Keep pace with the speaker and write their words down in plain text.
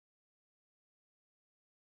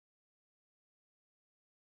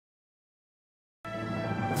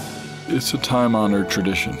It's a time-honored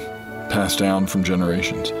tradition, passed down from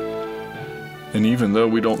generations. And even though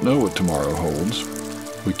we don't know what tomorrow holds,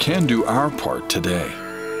 we can do our part today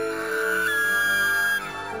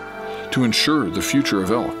to ensure the future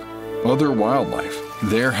of elk, other wildlife,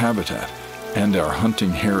 their habitat, and our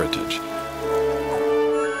hunting heritage.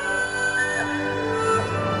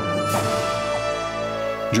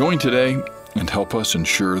 Join today and help us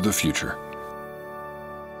ensure the future.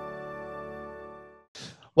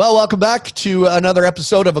 Well, welcome back to another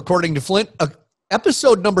episode of According to Flint.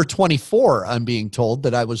 Episode number 24, I'm being told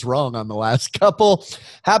that I was wrong on the last couple.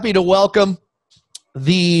 Happy to welcome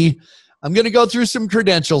I'm going to go through some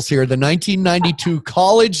credentials here. The 1992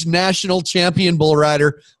 College National Champion Bull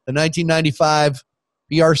Rider, the 1995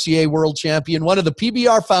 BRCA World Champion, one of the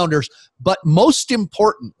PBR founders, but most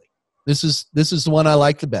importantly, this is the one I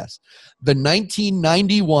like the best, the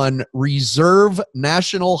 1991 Reserve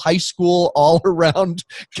National High School All-Around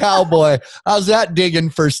Cowboy. How's that digging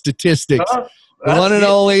for statistics? The one and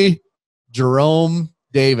only Jerome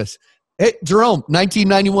Davis. Hey, Jerome,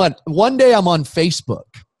 1991. One day I'm on Facebook,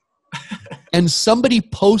 and somebody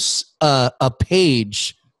posts a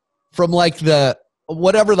page from like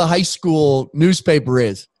whatever the high school newspaper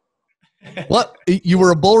is. What? You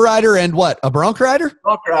were a bull rider and what? A bronc rider?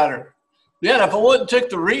 Bronc rider. Yeah, and if I wouldn't took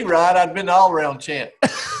the re-ride, I'd been the all-around champ.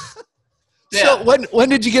 Yeah. So when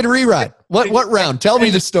did you get a re-ride? What round? Tell me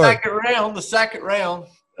the story. The second round,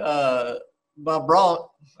 my bronc,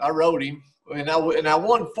 I rode him, and I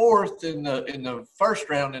won fourth in the first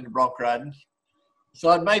round in the bronc riding. So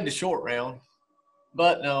I made the short round.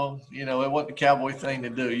 But no, it wasn't the cowboy thing to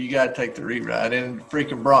do. You got to take the re-ride. And the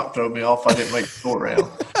freaking bronc threw me off. I didn't make the short round.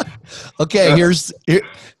 Okay, here's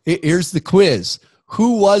the quiz.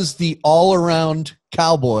 Who was the all-around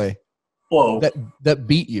cowboy that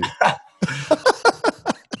beat you?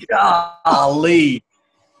 Golly.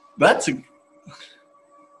 I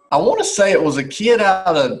want to say it was a kid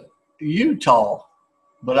out of Utah,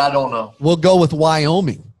 but I don't know. We'll go with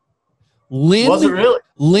Wyoming. Was it really?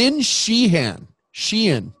 Lynn Sheehan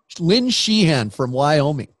from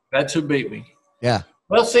Wyoming. That's who beat me. Yeah.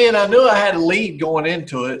 Well, see, and I knew I had a lead going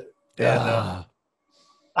into it.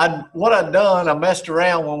 And what I'd done, I messed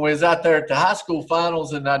around when we was out there at the high school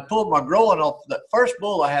finals, and I'd pulled my groin off. That first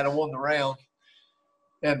bull I had, I won the round,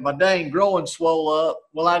 and my dang groin swole up.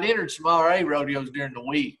 Well, I'd entered some RA rodeos during the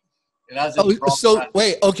week, and I was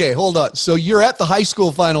wait, okay, hold on. So you're at the high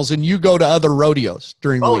school finals, and you go to other rodeos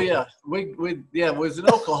during the week? Oh yeah, we was in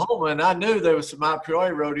Oklahoma, and I knew there was some a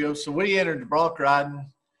priori rodeos, so we entered the bronc riding,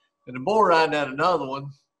 and the bull riding at another one,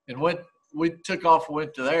 and we took off and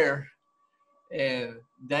went to there, and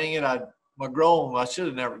dang it, my groin, I should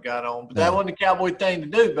have never got on. But that wasn't the cowboy thing to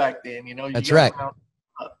do back then, That's right.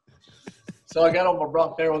 So I got on my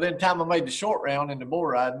bronc there. Well, then time I made the short round in the bull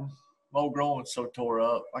riding, my old groin was so tore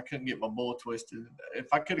up, I couldn't get my bull twisted. If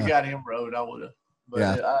I could have got him rode, I would have. But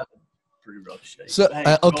I had pretty rough shape. So,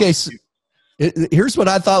 okay, so here's what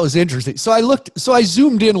I thought was interesting. So I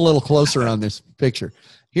zoomed in a little closer on this picture.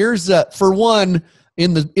 Here's, for one,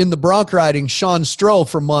 in the bronc riding, Sean Stroh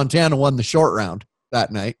from Montana won the short round that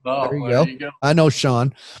night. Oh, there you go. I know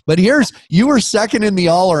Sean. But you were second in the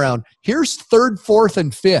all-around. Here's third, fourth,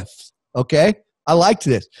 and fifth. Okay? I liked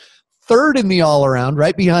this. Third in the all-around,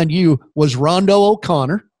 right behind you, was Rondo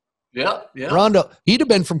O'Connor. Yeah. Rondo, he'd have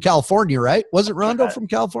been from California, right? Wasn't Rondo from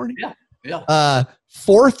California? Yeah.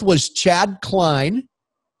 Fourth was Chad Klein.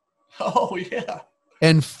 Oh, yeah.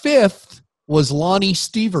 And fifth was Lonnie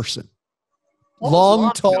Steverson.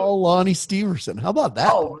 Tall Lonnie Steverson. How about that?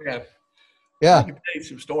 Oh, man. Yeah. I can tell you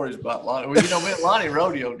some stories about Lonnie. Well, me and Lonnie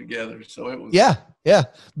rodeo together, so it was. Yeah.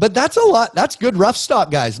 But that's a lot. That's good rough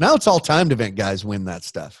stock guys. Now it's all timed event guys win that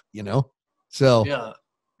stuff, So. Yeah.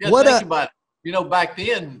 Think about it. Back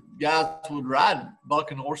then, guys would ride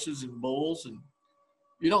bucking horses and bulls, and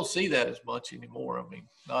you don't see that as much anymore. I mean,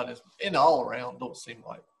 not as in all around. Don't seem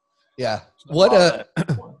like. Yeah.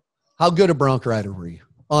 How good a bronc rider were you?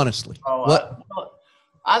 Honestly.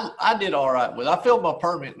 I did all right with it. I filled my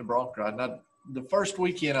permit in the bronc riding. The first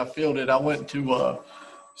weekend I filled it, I went to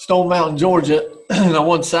Stone Mountain, Georgia, and I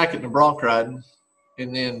won second in the bronc riding.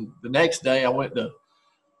 And then the next day I went to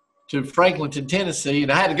Franklinton, Tennessee,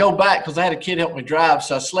 and I had to go back because I had a kid help me drive.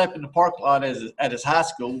 So I slept in the parking lot at his high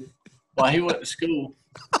school while he went to school.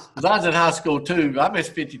 Because I was in high school too. I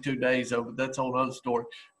missed 52 days though, but that's a whole other story.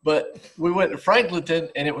 But we went to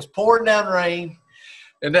Franklinton, and it was pouring down rain.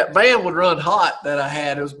 And that van would run hot that I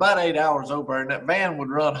had. It was about 8 hours over, and that van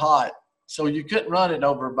would run hot. So you couldn't run it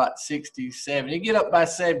over about 60, 70. You get up by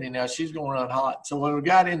 70 now, she's going to run hot. So when we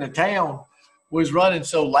got into town, we was running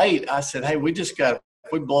so late, I said, hey, we just got to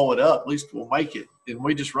we blow it up, at least we'll make it. And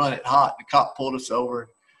we just run it hot. The cop pulled us over,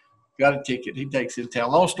 got a ticket. He takes it to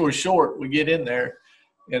town. Long story short, we get in there,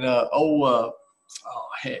 and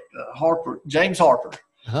James Harper.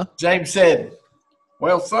 Uh-huh. James said,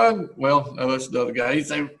 well, son, no, that's the other guy. He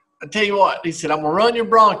said, I tell you what, he said, I'm going to run your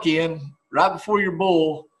bronc in right before your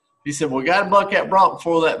bull. He said, we got to buck that bronc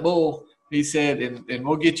before that bull. He said, and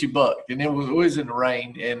we'll get you bucked. And it was in the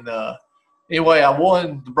rain. And anyway, I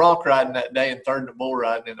won the bronc riding that day and third in the bull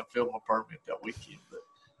riding, and I filled my permit that weekend.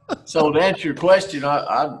 But, so to answer your question,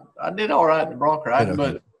 I did all right in the bronc riding,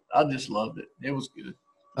 but I just loved it. It was good.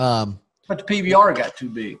 But the PBR got too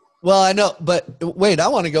big. Well, I know, but wait, I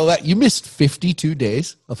want to go back. You missed 52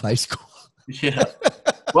 days of high school. Yeah.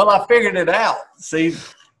 Well, I figured it out. See,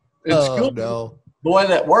 in school, no. The way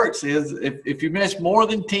that works is if you miss more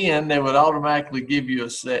than 10, they would automatically give you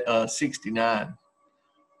a 69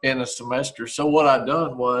 in a semester. So what I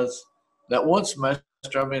done was that one semester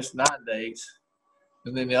I missed 9 days,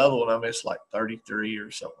 and then the other one I missed like 33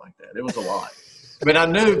 or something like that. It was a lot.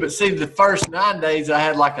 But see, the first 9 days I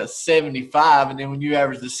had like a 75, and then when you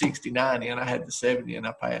average the 69 in, I had the 70 and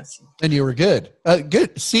I passed. And you were good.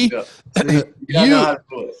 Good. See, yeah. You know how to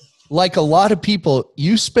do it. Like a lot of people,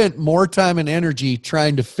 you spent more time and energy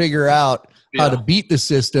trying to figure out how to beat the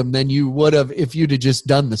system than you would have if you'd have just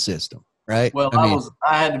done the system, right? Well,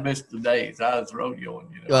 I had to miss the days. I was rodeoing,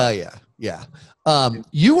 Yeah.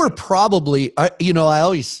 You were probably, I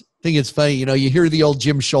always think it's funny, you hear the old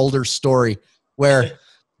Jim Shoulders story where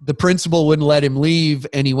the principal wouldn't let him leave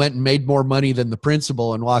and he went and made more money than the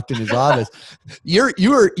principal and walked in his office.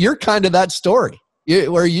 You're kind of that story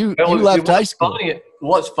where you left high school.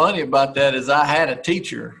 What's funny about that is I had a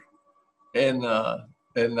teacher and I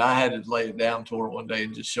had to lay it down to her one day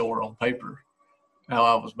and just show her on paper how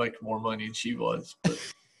I was making more money than she was.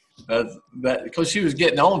 But because she was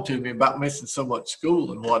getting on to me about missing so much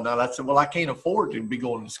school and whatnot. I said, well, I can't afford to be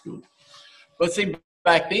going to school. But see,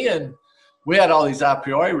 back then, we had all these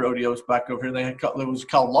IPRA rodeos back over here. It was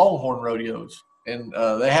called Longhorn rodeos, and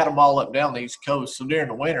they had them all up down the East Coast. So during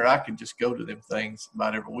the winter, I could just go to them things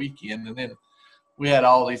about every weekend. And then we had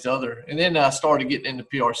all these other – and then I started getting into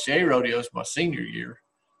PRCA rodeos my senior year,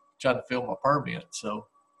 trying to fill my permit. So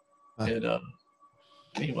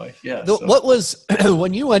anyway, yeah. What was –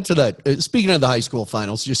 when you went to speaking of the high school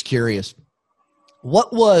finals, just curious,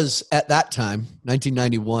 what was at that time,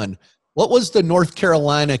 1991 – what was the North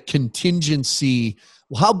Carolina contingency?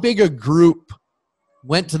 How big a group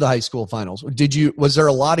went to the high school finals? Was there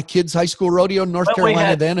a lot of kids high school rodeo in North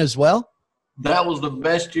Carolina then as well? That was the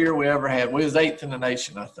best year we ever had. We was 8th in the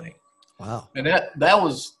nation, I think. Wow. And that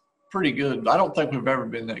was pretty good. I don't think we've ever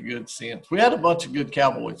been that good since. We had a bunch of good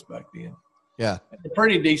cowboys back then. Yeah. A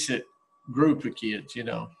pretty decent group of kids,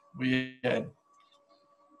 We had,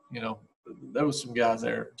 there was some guys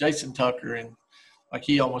there. Jason Tucker and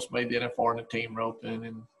he almost made the NFR in the team roping,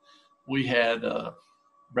 and we had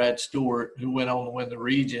Brad Stewart, who went on to win the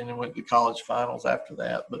region and went to the college finals after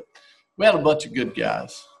that. But we had a bunch of good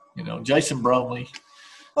guys, Jason Brumley.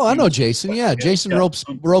 Oh, I know Jason. Yeah, Jason ropes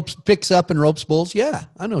picks up and ropes bulls. Yeah,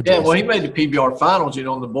 I know Jason. Yeah, well, he made the PBR finals,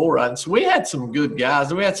 on the bull riding. So we had some good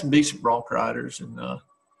guys. We had some decent bronc riders, and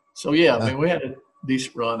we had a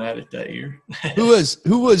decent run at it that year.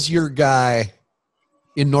 Who was your guy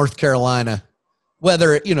in North Carolina?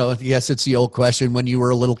 Whether, yes, it's the old question when you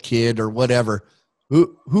were a little kid or whatever,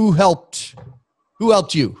 who helped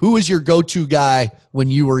you? Who was your go-to guy when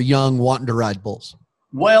you were young wanting to ride bulls?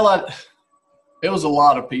 Well, it was a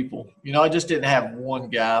lot of people, I just didn't have one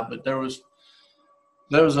guy, but there was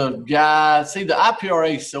a guy. See, the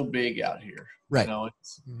IPRA is so big out here, right?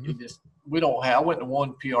 We don't have, I went to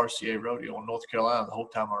one PRCA rodeo in North Carolina the whole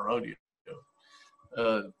time I rodeo.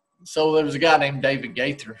 So there was a guy named David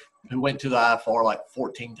Gaither who went to the IFR like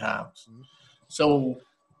 14 times. Mm-hmm. So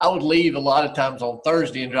I would leave a lot of times on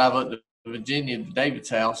Thursday and drive up to Virginia to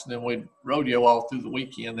David's house, and then we'd rodeo all through the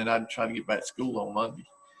weekend. Then I'd try to get back to school on Monday.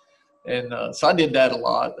 And so I did that a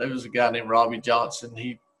lot. There was a guy named Robbie Johnson.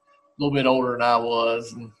 He a little bit older than I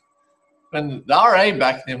was. And the RA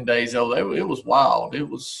back in them days, though, it was wild. It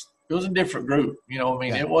was a different group.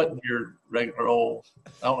 It wasn't your regular old.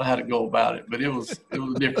 I don't know how to go about it, but it was a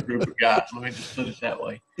different group of guys. Let me just put it that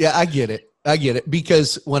way. Yeah, I get it.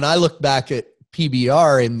 Because when I look back at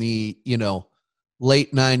PBR in the,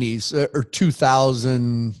 late 90s or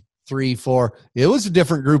 2003, 4, it was a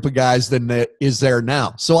different group of guys than that is there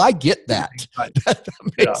now. So I get that. That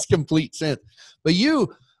makes complete sense. But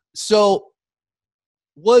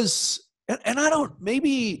and I don't,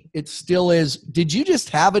 maybe it still is. Did you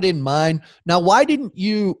just have it in mind? Now, why didn't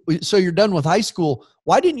you, so you're done with high school,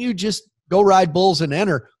 why didn't you just go ride bulls and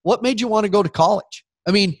enter? What made you want to go to college?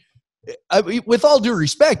 I mean, with all due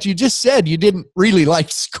respect, you just said you didn't really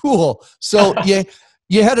like school. So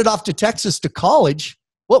you headed off to Texas to college.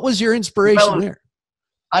 What was your inspiration there?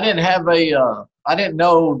 I didn't have I didn't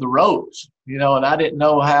know the ropes, and I didn't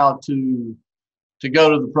know how to go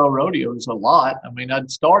to the pro rodeos a lot. I mean, I'd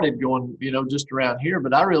started going, just around here,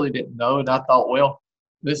 but I really didn't know. And I thought, well,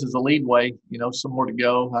 this is a leadway, somewhere to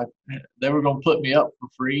go. They were going to put me up for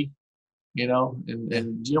free,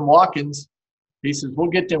 and Jim Watkins, he says, we'll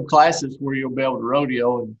get them classes where you'll be able to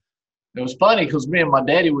rodeo. And it was funny because me and my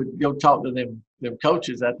daddy would go talk to them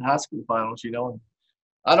coaches at the high school finals, and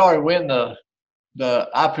I'd already win the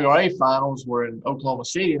IPRA finals were in Oklahoma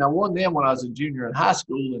City, and I won them when I was a junior in high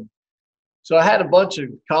school. And so I had a bunch of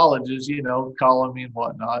colleges, calling me and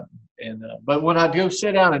whatnot. And but when I'd go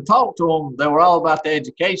sit down and talk to them, they were all about the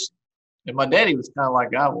education. And my daddy was kind of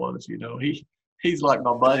like I was, he's like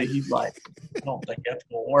my buddy. He's like, I don't think that's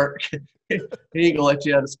going to work. He ain't gonna let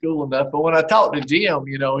you out of school enough. But when I talked to Jim,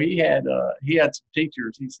 he had some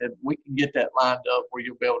teachers. He said, we can get that lined up where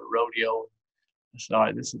you'll be able to rodeo. I said, all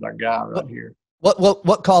right, this is our guy right here.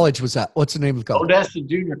 What college was that? What's the name of the college? Odessa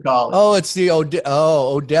Junior College. Oh, it's the Odessa.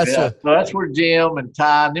 Yeah, so that's where Jim and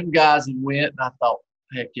Ty and them guys had went, and I thought,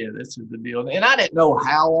 heck yeah, this is the deal. And I didn't know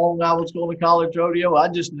how long I was going to college rodeo. I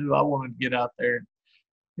just knew I wanted to get out there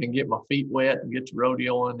and get my feet wet and get to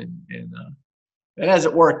rodeoing, and as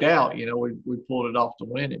it worked out, we pulled it off to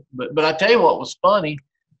win it. But I tell you what was funny,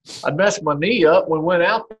 I messed my knee up when we went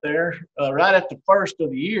out there right at the first of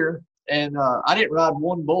the year, and I didn't ride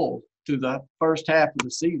one bull through the first half of the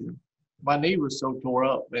season. My knee was so tore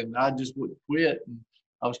up, and I just wouldn't quit. And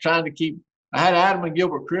I was trying to keep. I had Adam and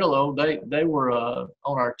Gilbert Crillo. They were on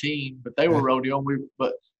our team, but they were rodeoing.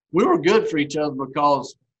 But we were good for each other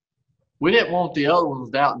because we didn't want the other ones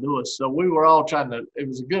to outdo us. So we were all trying to. It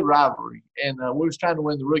was a good rivalry, and we was trying to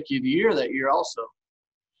win the Rookie of the Year that year also.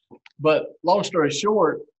 But long story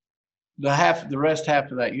short, the rest half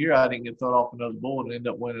of that year, I didn't get thrown off another bull and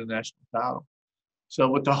ended up winning the national title. So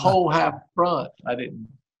with the whole half front, I didn't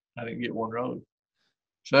get one road.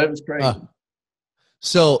 So it was crazy.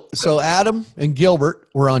 So Adam and Gilbert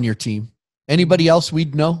were on your team. Anybody else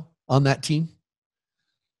we'd know on that team?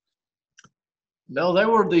 No, they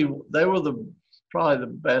were probably the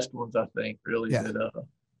best ones, I think, really. Yeah. That,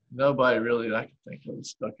 nobody really I can think of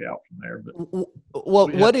stuck out from there. But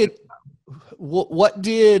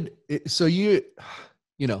so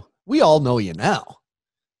we all know you now.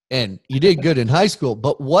 And you did good in high school,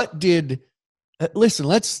 but listen,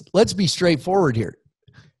 let's be straightforward here.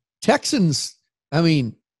 Texans, I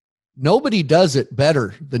mean, nobody does it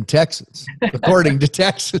better than Texans, according to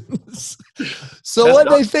Texans. So what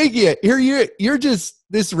they think of you? You're just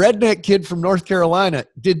this redneck kid from North Carolina.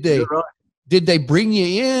 Did they bring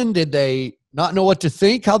you in? Did they not know what to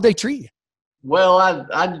think? How'd they treat you? Well,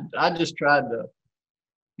 I just tried to,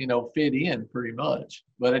 fit in pretty much.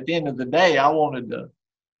 But at the end of the day, I wanted to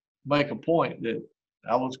make a point that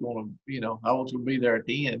I was going to be there at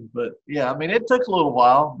the end. But yeah, I mean, it took a little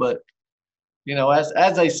while, but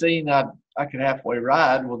as they seen I could halfway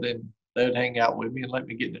ride, well then they would hang out with me and let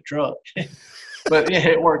me get in the truck. But yeah,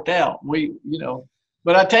 it worked out.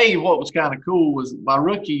 But I tell you what was kind of cool was my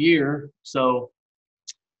rookie year. So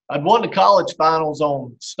I'd won the college finals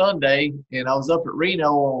on Sunday, and I was up at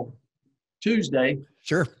Reno on Tuesday.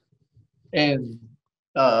 Sure. And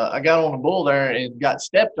I got on the bull there and got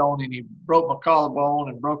stepped on, and he broke my collarbone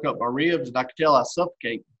and broke up my ribs, and I could tell I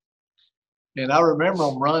suffocated. And I remember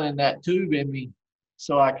him running that tube in me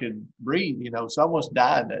so I could breathe, so I almost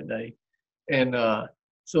died that day. And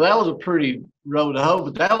so that was a pretty road to hoe,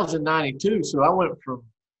 but that was in 92. So I went from,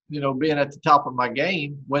 being at the top of my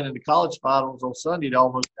game, winning the college finals on Sunday to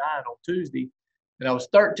almost dying on Tuesday. And I was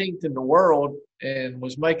 13th in the world and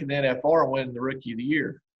was making the NFR and winning the Rookie of the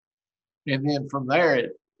Year. And then from there,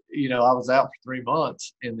 I was out for 3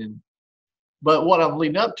 months. But what I'm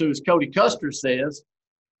leading up to is Cody Custer says,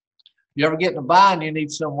 you ever get in a bind, you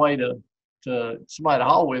need some way to somebody to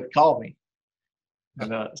haul with, call me.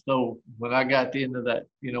 And so when I got the end of that,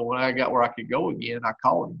 when I got where I could go again, I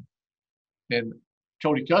called him. And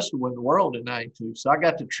Cody Custer won the world in 92. So I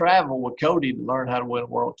got to travel with Cody to learn how to win a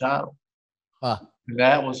world title. Huh. And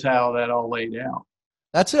that was how that all laid out.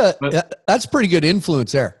 That's pretty good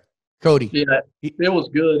influence there. Cody. Yeah, it was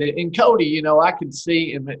good. And Cody, I could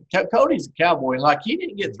see him. Cody's a cowboy. Like, he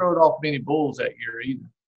didn't get thrown off many bulls that year either.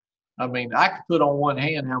 I mean, I could put on one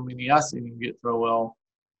hand how many I seen him get thrown off.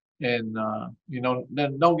 And,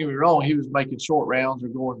 then don't get me wrong, he was making short rounds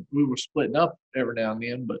we were splitting up every now and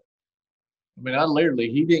then. But, I mean,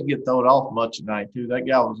 he didn't get thrown off much tonight, too. That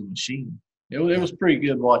guy was a machine. It was pretty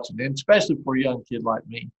good watching, and especially for a young kid like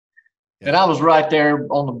me. And I was right there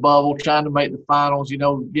on the bubble trying to make the finals. You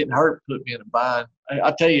know, getting hurt put me in a bind.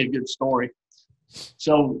 I'll tell you a good story.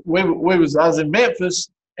 So I was in Memphis,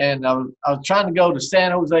 and I was trying to go to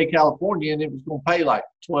San Jose, California, and it was going to pay like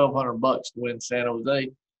 $1,200 to win San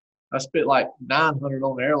Jose. I spent like $900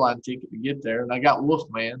 on the airline ticket to get there, and I got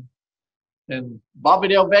Wolfman. And Bobby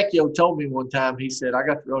Del Vecchio told me one time, he said, I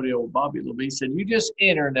got the rodeo with Bobby a little bit. He said, you just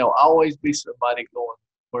enter, and there'll always be somebody going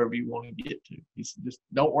wherever you want to get to. He said, just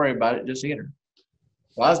don't worry about it, just enter.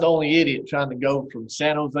 Well, I was the only idiot trying to go from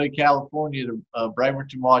San Jose, California to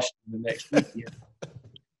Bremerton, Washington the next weekend.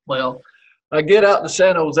 Well, I get out to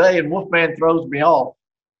San Jose, and Wolfman throws me off.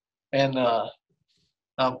 And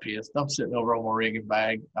I'm pissed. I'm sitting over on my rigging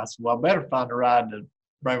bag. I said, well, I better find a ride to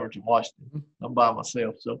Bremerton, Washington. I'm by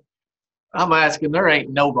myself. So I'm asking, there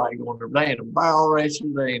ain't nobody going to, there ain't a barrel racer,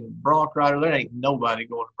 there ain't a bronc rider, there ain't nobody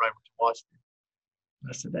going to Bremerton, Washington.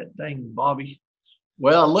 I said, that dang Bobby.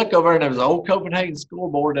 Well, I look over and there was an old Copenhagen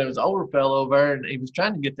scoreboard. There was an older fellow over there, and he was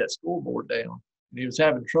trying to get that scoreboard down, and he was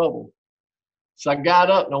having trouble. So I got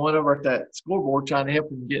up and I went over at that scoreboard trying to help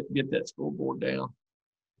him get that scoreboard down.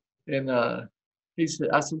 And he said,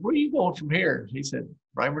 I said, where are you going from here? He said,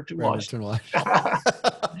 Bremerton, Washington.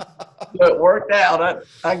 So it worked out.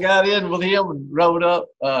 I got in with him and rode up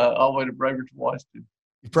all the way to Bremerton, Washington.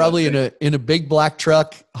 You're probably in a big black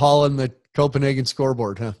truck hauling the Copenhagen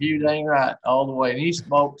scoreboard, huh? You dang right, all the way. And he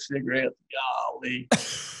smoked cigarettes. Golly.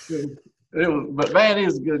 But man, he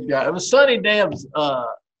was a good guy. It was Sonny Deb's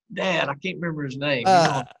dad. I can't remember his name. You know what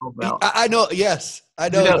I'm talking about. I know. Yes, I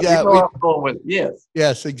know. You know what I'm going with. Yes.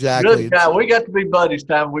 Yes, exactly. Good guy. We got to be buddies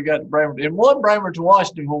time. We got to Bremerton. And one Bremerton,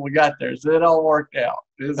 Washington when we got there. So it all worked out.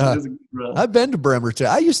 It was a good run. I've been to Bremerton.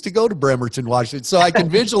 I used to go to Bremerton, Washington. So I can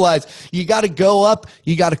visualize. You got to go up.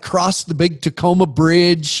 You got to cross the big Tacoma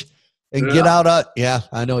Bridge and get out. Yeah,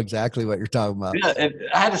 I know exactly what you're talking about. Yeah, and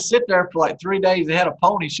I had to sit there for like 3 days. They had a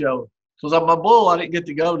pony show. Because on my bull, I didn't get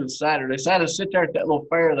to go to Saturday. So I had to sit there at that little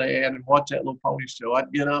fair they had and watch that little pony show.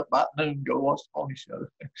 I'd get up about noon and go watch the pony show.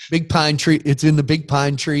 Big pine tree. It's in the big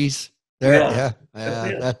pine trees. There.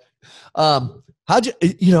 Yeah. How'd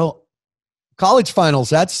you, college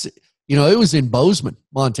finals, that's, it was in Bozeman,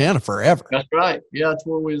 Montana forever. That's right. Yeah, that's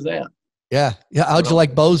where we was at. Yeah. How'd you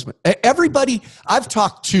like Bozeman? Everybody I've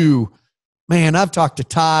talked to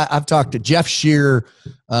Ty, I've talked to Jeff Shear,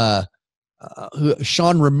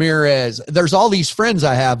 Sean Ramirez. There's all these friends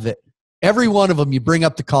I have that every one of them, you bring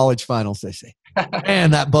up the college finals, they say, man,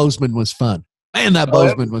 that Bozeman was fun. Man, that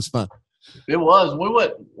Bozeman was fun. It was. We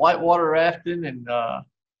went whitewater rafting, and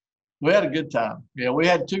we had a good time. Yeah, we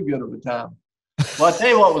had too good of a time. Well, I'll tell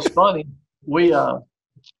you what was funny. We at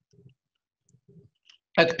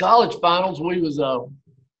the college finals, so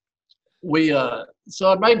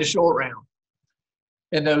I made the short round.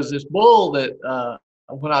 And there was this bull that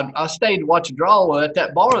when I stayed to watch a draw, well, at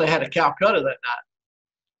that bar, they had a Calcutta that night.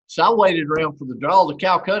 So I waited around for the draw. The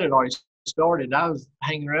Calcutta had already started. I was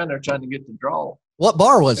hanging around there trying to get the draw. What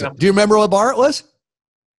bar was it? Do you remember what bar it was?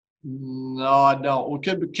 No, I don't. Well, it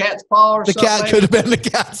could be Cat's Paw or something. The cat could have been the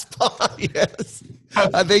Cat's Paw, yes.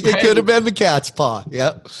 I think it could have been the Cat's Paw,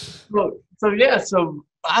 yep. So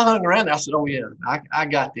I hung around there. I said, oh, yeah, I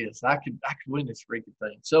got this. I could win this freaking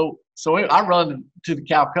thing. So I run to the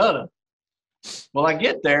Calcutta. Well, I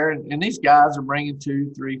get there, and these guys are bringing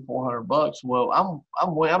 $200, $300, $400. Well,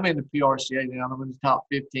 I'm in the PRCA now. I'm in the top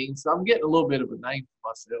 15, so I'm getting a little bit of a name for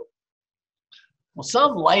myself. Well,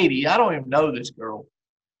 some lady, I don't even know this girl,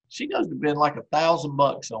 she goes to bid like $1,000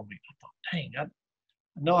 on me. I thought, dang, I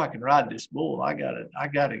know I can ride this bull. I got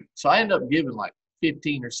it. So I ended up giving like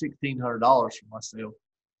 $1,500 or $1,600 for myself.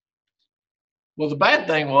 Well, the bad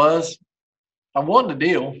thing was, I won the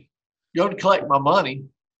deal. Go to collect my money.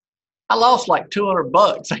 I lost like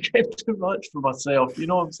 $200. I gave too much for myself. You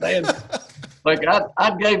know what I'm saying? Like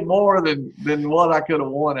I gave more than what I could have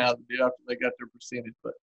won out of the deal after they got their percentage.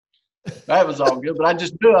 But that was all good. But I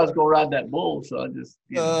just knew I was going to ride that bull, so I just.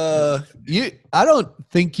 I don't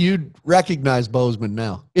think you'd recognize Bozeman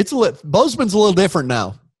now. Bozeman's a little different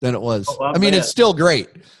now than it was. Oh, I mean, it's still great,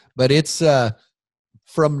 but it's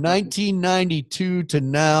from 1992 to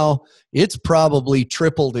now, it's probably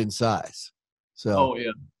tripled in size. So. Oh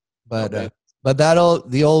yeah. But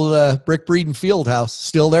the old Brick Breeden Field House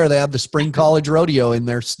still there. They have the Spring College Rodeo in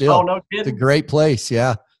there still. Oh, no kidding. It's a great place.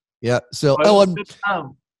 Yeah. So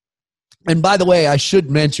and by the way, I should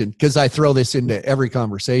mention, because I throw this into every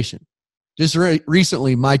conversation. Just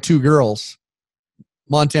recently, my two girls,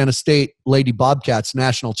 Montana State Lady Bobcats,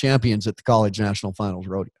 national champions at the College National Finals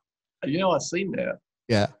Rodeo. I seen that.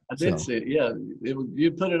 Yeah, I did see it. Yeah,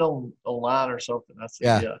 you put it online or something. I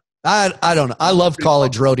said, yeah. I don't know. I love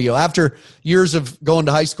college rodeo. After years of going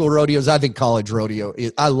to high school rodeos, I think college rodeo,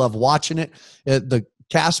 I love watching it. The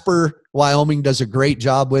Casper, Wyoming does a great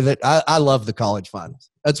job with it. I love the college finals.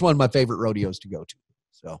 That's one of my favorite rodeos to go to.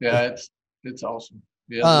 So yeah, it's awesome.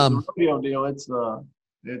 Yeah, the rodeo deal, it's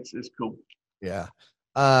cool. Yeah.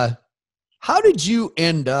 How did you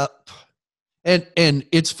end up? And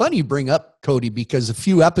it's funny you bring up Cody, because a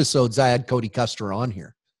few episodes I had Cody Custer on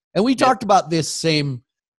here, and we talked about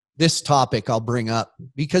this topic I'll bring up,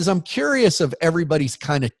 because I'm curious of everybody's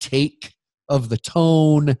kind of take of the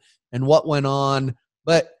tone and what went on.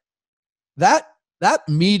 But that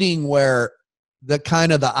meeting where the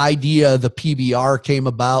kind of the idea of the PBR came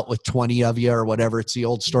about with 20 of you or whatever, it's the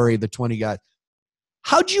old story of the 20 guys.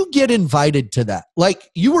 How'd you get invited to that? Like,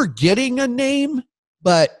 you were getting a name,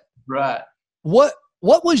 but right. What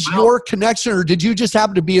was your connection, or did you just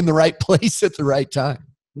happen to be in the right place at the right time?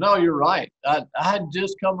 No, you're right. I had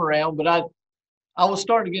just come around, but I was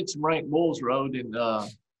starting to get some ranked bulls rode,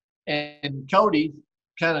 and Cody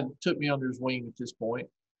kind of took me under his wing at this point.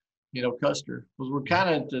 Custer, because we're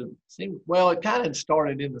kind of it kind of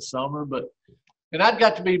started in the summer, and I'd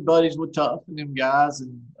got to be buddies with Tough and them guys,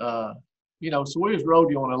 and so we was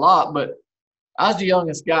rodeoing a lot, but I was the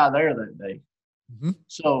youngest guy there that day. Mm-hmm.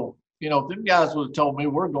 So, if them guys would have told me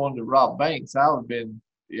we're going to Rob Banks, I would have been,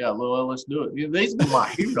 well, let's do it. These are my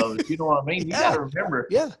heroes. You know what I mean? You got to remember,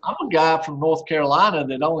 I'm a guy from North Carolina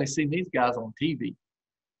that only seen these guys on TV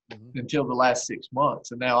until the last 6 months.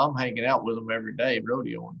 And now I'm hanging out with them every day,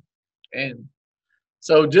 rodeoing. And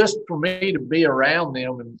so just for me to be around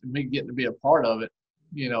them and me getting to be a part of it,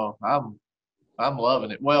 I'm loving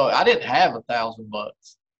it. Well, I didn't have $1,000.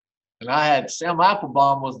 And I had Sam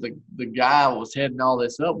Applebaum was the guy who was heading all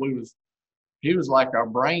this up. He was like our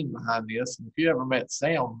brain behind this. And if you ever met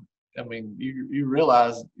Sam, I mean, you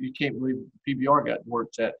realize you can't believe PBR got where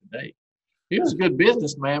it's at today. He was a good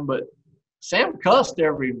businessman, but Sam cussed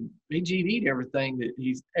he GD'd everything that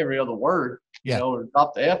every other word, or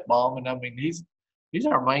dropped the F-bomb. And I mean, he's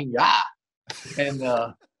our main guy. And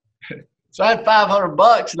so I had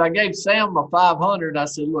 $500, and I gave Sam my 500. I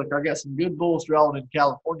said, look, I got some good bulls drawn in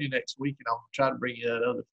California next week, and I'm going to try to bring you that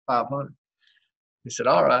other 500. He said,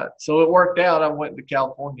 all right. So it worked out. I went to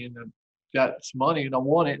California and I got some money, and I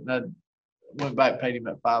won it, and I went back and paid him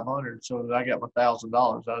at 500. So I got my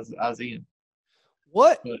 $1,000. I was in.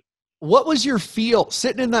 What was your feel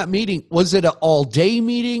sitting in that meeting? Was it an all-day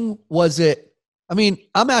meeting? Was it – I mean,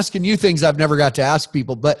 I'm asking you things I've never got to ask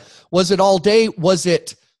people, but was it all day? Was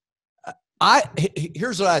it –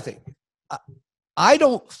 here's what I think. I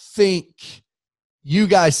don't think you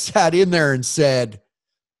guys sat in there and said,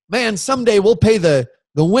 man, someday we'll pay the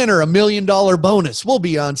winner $1 million bonus. We'll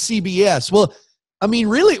be on CBS. Well, I mean,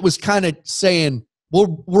 really it was kind of saying,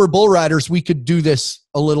 we're bull riders. We could do this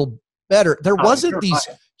a little better. There wasn't these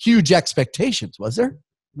huge expectations, was there?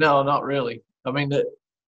 No, not really. I mean,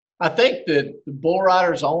 I think that the bull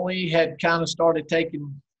riders only had kind of started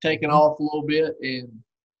taking off a little bit, and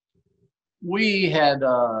we had,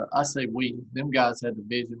 I say we, them guys had the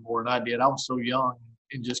vision more than I did. I was so young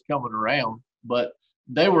and just coming around, but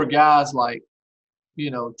they were guys like,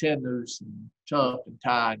 Ted Noose and Tough and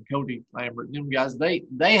Ty and Cody Lambert and them guys, they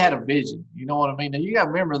had a vision. You know what I mean? Now you got to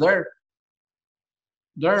remember they're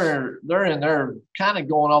in their kind of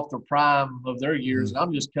going off the prime of their years, and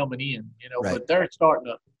I'm just coming in, right. But they're starting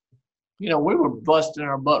to, we were busting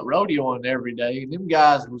our butt rodeoing every day, and them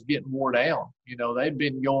guys was getting wore down. They'd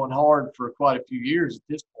been going hard for quite a few years at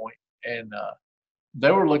this point, and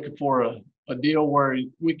they were looking for a deal where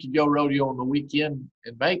we could go rodeo on the weekend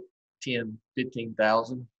and make 10,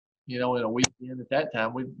 15,000, in a weekend. At that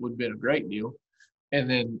time, would have been a great deal, and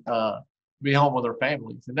then be home with their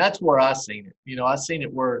families. And that's where I seen it. I seen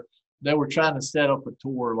it where they were trying to set up a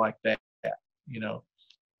tour like that,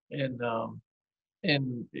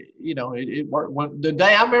 and it worked. When the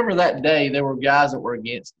day I remember that day, there were guys that were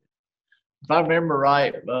against it. If I remember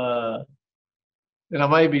right, and I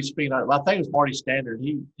may be speaking, I think it was Marty Standard.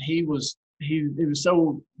 He was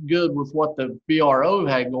so good with what the BRO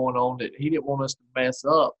had going on that he didn't want us to mess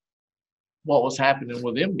up what was happening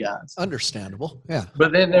with them guys. Understandable, yeah.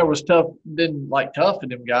 But then there was Tough. Then like Tough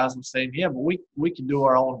and them guys were saying, yeah, but we can do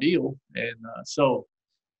our own deal, and so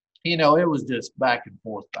it was just back and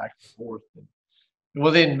forth. And,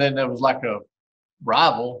 well, then there was like a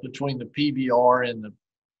rival between the PBR and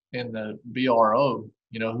the BRO,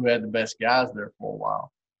 who had the best guys there for a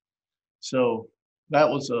while. So that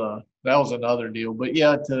was another deal. But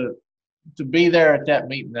yeah, to be there at that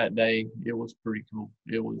meeting that day, it was pretty cool.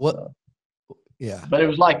 It was yeah. But it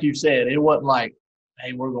was like you said, it wasn't like,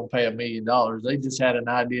 hey, we're gonna pay $1 million. They just had an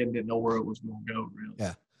idea and didn't know where it was gonna go, really.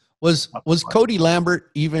 Yeah. Was Cody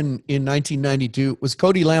Lambert even in 1992? Was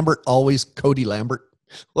Cody Lambert always Cody Lambert?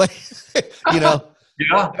 Like, you know?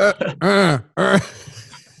 Yeah. That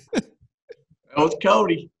was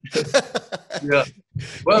Cody. Yeah.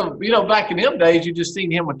 Well, you know, back in them days, you just seen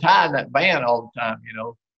him with Ty in that band all the time, you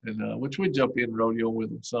know, and which we'd jump in rodeo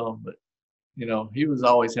with him some, but you know, he was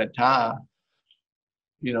always had Ty,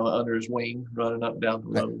 you know, under his wing, running up and down the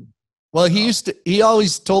road. Well, he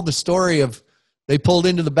always told the story of they pulled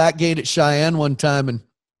into the back gate at Cheyenne one time and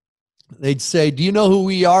they'd say, "Do you know who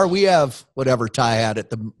we are? We have," whatever Ty had at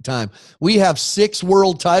the time, "we have 6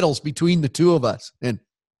 world titles between the two of us." And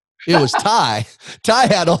it was Ty. Ty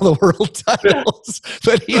had all the world titles,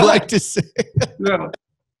 but he liked to say. Yeah,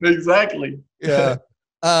 exactly. Yeah.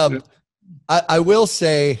 I will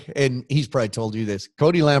say, and he's probably told you this,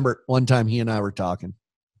 Cody Lambert, one time he and I were talking,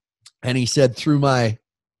 and he said through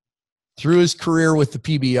his career with the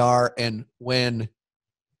PBR, and when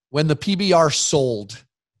the PBR sold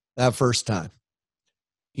that first time,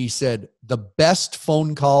 he said, the best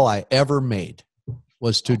phone call I ever made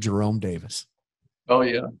was to Jerome Davis. Oh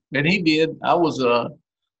yeah. And he did. I was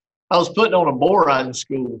putting on a bull riding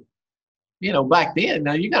school, you know, back then.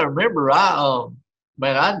 Now you got to remember, I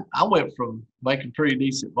went from making pretty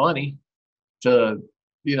decent money to,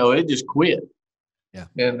 you know, it just quit. Yeah.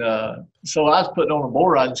 And so I was putting on a bull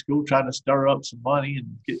riding school, trying to stir up some money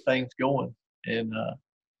and get things going. And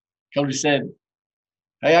Cody said,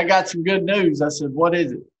 "Hey, I got some good news." I said, "What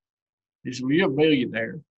is it?" He said, "Well, you're a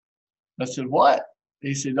millionaire." I said, "What?"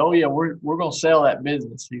 He said, "Oh yeah, we're gonna sell that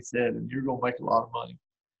business." He said, "And you're gonna make a lot of money."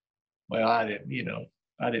 Well, I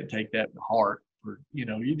didn't take that to heart. Or, you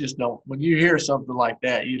know, you just don't, when you hear something like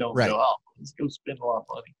that, you don't go, "Oh, let's go spend a lot of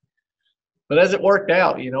money." But as it worked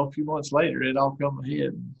out, you know, a few months later, it all come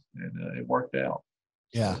ahead and it worked out.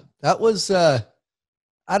 Yeah, that was, I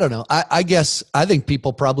don't know. I guess, I think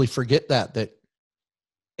people probably forget that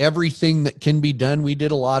everything that can be done, we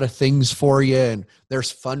did a lot of things for you, and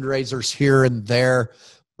there's fundraisers here and there.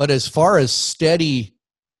 But as far as steady,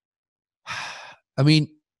 I mean,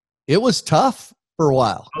 it was tough for a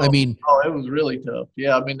while. It was really tough.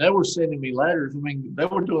 Yeah, I mean, they were sending me letters. I mean, they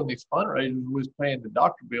were doing these fundraisers, was paying the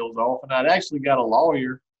doctor bills off, and I'd actually got a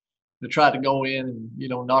lawyer to try to go in and, you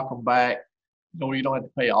know, knock them back. You know, you don't have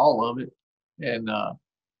to pay all of it. And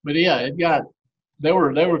but yeah, they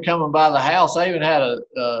were coming by the house. I even had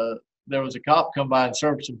there was a cop come by and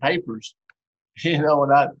serve some papers, you know,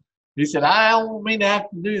 and he said, "I don't mean to have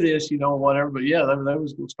to do this, you know, whatever." But yeah, they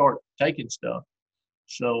was going to start taking stuff.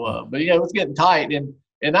 So, but yeah, it was getting tight.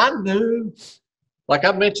 And I knew, like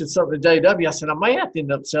I mentioned something to JW, I said, I may have to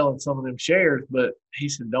end up selling some of them shares, but he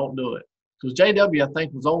said, "Don't do it." Because JW, I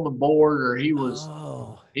think, was on the board, or he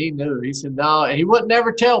knew. He said, "No," he wouldn't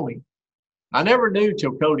never tell me. I never knew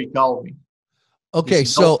till Cody called me. Okay.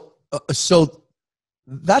 So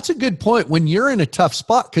that's a good point when you're in a tough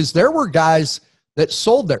spot, because there were guys that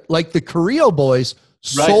sold like the Carrillo boys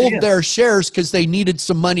sold their shares because they needed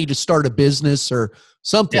some money to start a business or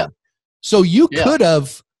something. Yeah. So you could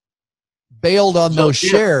have bailed on those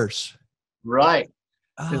shares. Right.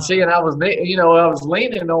 And see, and I was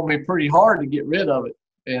leaning on me pretty hard to get rid of it.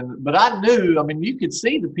 But I knew, I mean, you could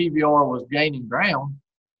see the PBR was gaining ground,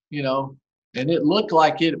 you know, and it looked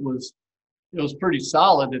like it was pretty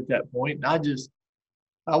solid at that point. And I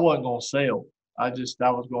wasn't going to sell. I was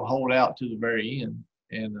going to hold out to the very end.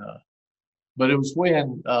 And, but it was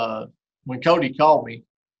when Cody called me,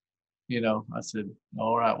 you know, I said,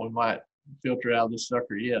 "All right, we might filter out this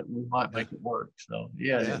sucker yet. We might make it work." So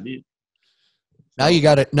yeah. It did. Now you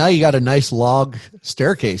got a nice log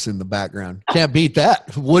staircase in the background. Can't beat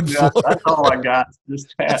that. Wood floor. That's all I got.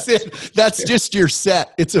 Just that's it. That's just your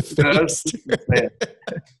set. It's a fixed.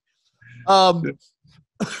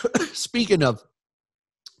 Speaking of,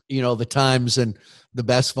 you know, the times and the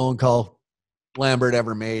best phone call Lambert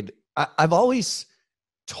ever made, I've always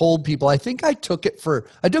told people, I think I took it for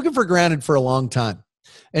granted for a long time.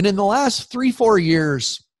 And in the last 3-4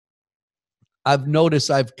 years, I've noticed,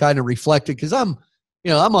 I've kind of reflected, because I'm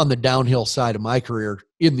on the downhill side of my career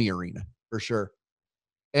in the arena for sure.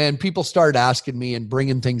 And people started asking me and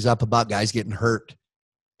bringing things up about guys getting hurt.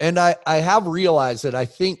 And I have realized that I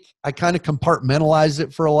think I kind of compartmentalized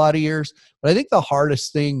it for a lot of years. But I think the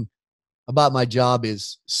hardest thing about my job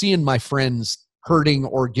is seeing my friends hurting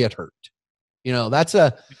or get hurt. You know,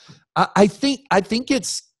 I think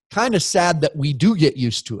it's kind of sad that we do get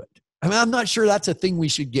used to it. I mean, I'm not sure that's a thing we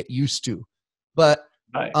should get used to, but,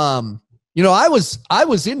 you know, I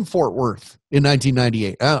was in Fort Worth in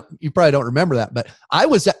 1998. You probably don't remember that, but I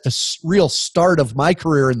was at the real start of my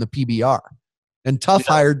career in the PBR, and Tough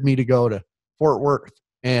hired me to go to Fort Worth.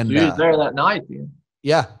 And so you was there that night then?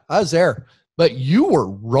 Yeah, I was there. But you were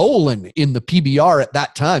rolling in the PBR at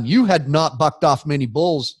that time. You had not bucked off many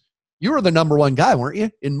bulls. You were the number one guy, weren't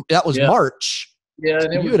you? And that was March. Yeah,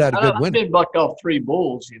 and you had a good win. I did buck off 3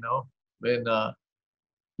 bulls, and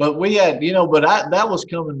but we had, but that was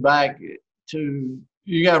coming back to,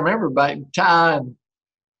 you got to remember back Ty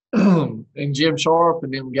and Jim Sharp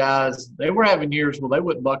and them guys, they were having years where they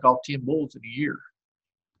wouldn't buck off 10 bulls in a year.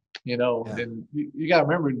 And you got to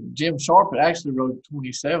remember, Jim Sharp had actually rode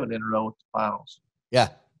 27 in a row at the finals. Yeah.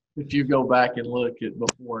 If you go back and look at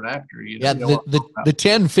before and after, the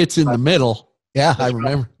 10 fits in the middle. Yeah, I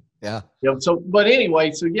remember. Right. Yeah. So, but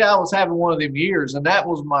anyway, I was having one of them years, and that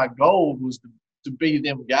was my goal, was to be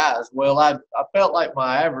them guys. Well, I felt like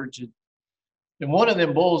my average, and one of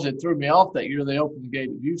them bulls that threw me off that year, they opened the gate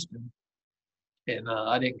at Houston, and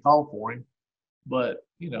I didn't call for him. But,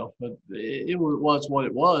 but it was what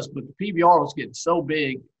it was. But the PBR was getting so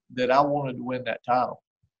big that I wanted to win that title.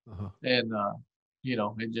 And,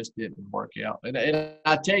 it just didn't work out. And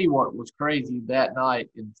I tell you what was crazy that night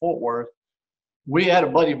in Fort Worth, we had a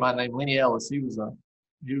buddy of mine named Lenny Ellis. He was a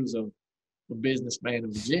businessman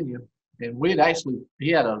in Virginia. And he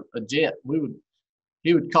had a jet.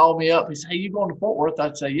 He would call me up. He'd say, "Hey, you going to Fort Worth?"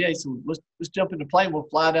 I'd say, "Yeah." So let's jump in the plane. We'll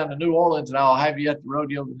fly down to New Orleans, and I'll have you at the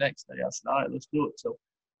rodeo the next day. I said, "All right, let's do it." So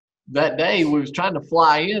that day we was trying to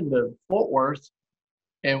fly into Fort Worth,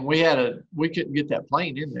 and we couldn't get that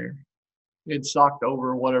plane in there. It socked over,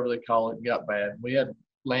 or whatever they call it, and got bad. We had to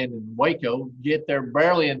land in Waco, get there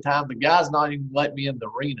barely in time. The guy's not even letting me in the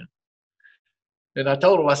arena. And I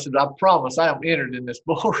told him, I said, "I promise I am entered in this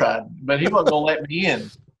bull ride," but he wasn't going to let me in.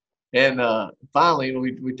 And finally,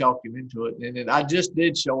 we talked him into it. And then I just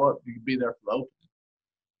did show up to be there for the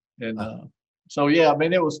opening. And so, yeah, I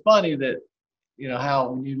mean, it was funny that,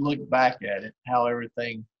 how when you look back at it, how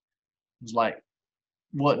everything was like,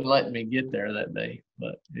 wasn't letting me get there that day.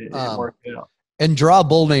 But it worked out. And draw a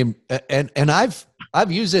bull name. And I've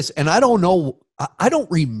used this, and I don't know, I don't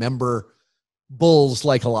remember bulls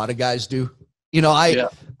like a lot of guys do.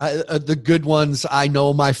 The good ones, I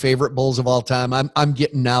know my favorite bulls of all time. I'm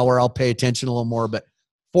getting now where I'll pay attention a little more, but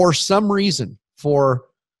for some reason, for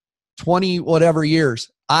 20 whatever years,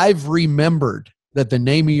 I've remembered that the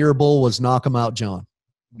name of your bull was Knock 'em Out John.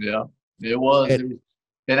 Yeah, it was.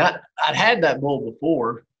 And I'd had that bull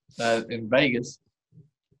before in Vegas,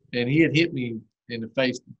 and he had hit me in the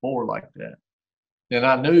face before like that. And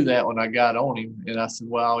I knew that when I got on him, and I said,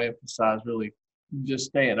 well, I'll emphasize really just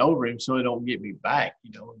staying over him so it don't get me back,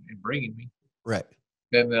 and bringing me. Right.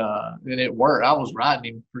 And then it worked. I was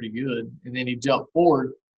riding him pretty good. And then he jumped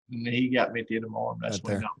forward, and then he got me at the end of my arm. That's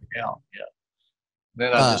when he knocked me out. Yeah.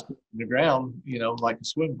 Then I just took the ground, like a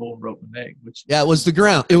swim pool, and broke my neck. It was the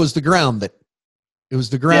ground. It was the ground,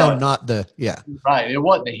 not the, Right. It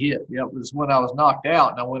wasn't a hit. Yeah, it was when I was knocked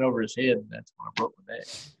out, and I went over his head, and that's when I broke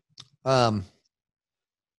my neck.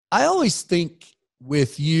 I always think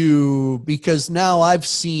with you, because now I've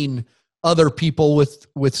seen other people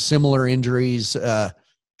with similar injuries,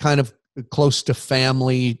 kind of close to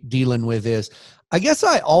family dealing with this. I guess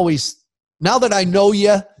now that I know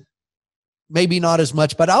you, maybe not as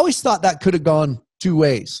much, but I always thought that could have gone 2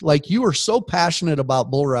 ways. Like, you were so passionate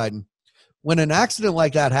about bull riding. When an accident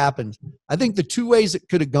like that happens, I think the 2 ways it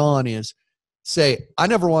could have gone is say, I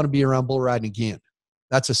never want to be around bull riding again.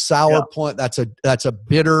 That's a sour point. That's a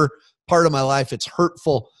bitter part of my life. It's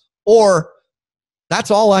hurtful. Or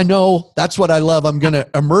that's all I know. That's what I love. I'm going to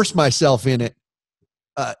immerse myself in it.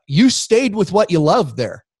 You stayed with what you loved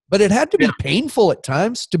there, but it had to be painful at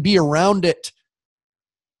times to be around it.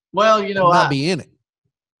 Well, not be in it.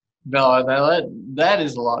 No, that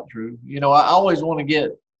is a lot true. I always want to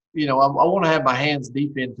get, I want to have my hands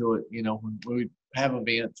deep into it, when we have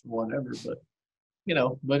events or whatever, but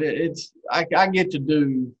I get to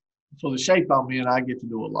do, for the shape I'm in, I get to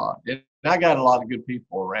do a lot. And I got a lot of good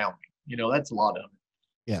people around me. That's a lot of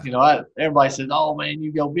it. Yeah. Everybody says, "Oh man,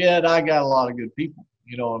 you go bid." I got a lot of good people,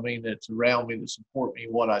 that's around me to support me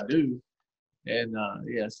in what I do. And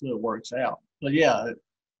so it works out. But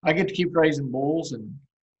I get to keep raising bulls and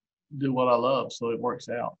do what I love. So it works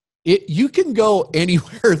out. You can go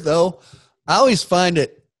anywhere though. I always find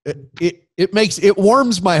it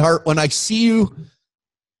warms my heart when I see you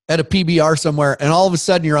at a PBR somewhere and all of a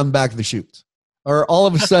sudden you're on the back of the chutes, or all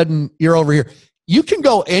of a sudden you're over here. You can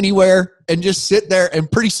go anywhere and just sit there,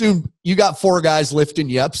 and pretty soon you got 4 guys lifting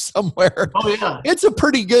you up somewhere. Oh yeah. It's a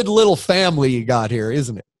pretty good little family you got here,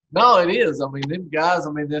 isn't it? No, it is. I mean, them guys,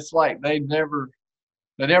 it's like they never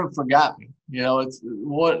forgot me.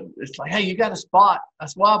 It's like, hey, you got a spot?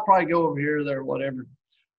 That's why I'll probably go over here or there, whatever.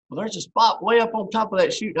 Well, there's a spot way up on top of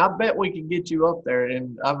that chute. I bet we can get you up there.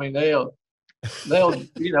 And they'll they'll,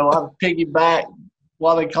 I'll piggyback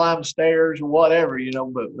while they climb stairs or whatever,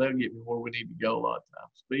 but they'll get me where we need to go a lot of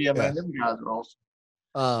times. But yeah, man, them guys are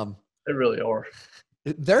awesome. They really are.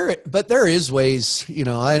 But there is ways,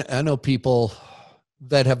 I know people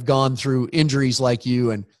that have gone through injuries like you,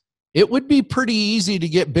 and it would be pretty easy to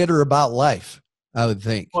get bitter about life, I would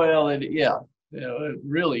think. Well,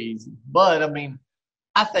 really easy. But I mean,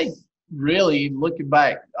 I think really looking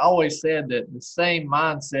back, I always said that the same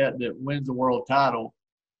mindset that wins a world title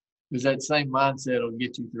is that same mindset will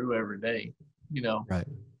get you through every day, Right.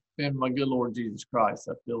 And my good Lord Jesus Christ,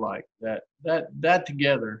 I feel like that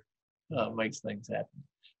together makes things happen.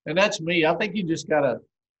 And that's me. I think you just gotta,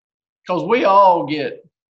 because we all get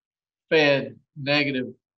fed negative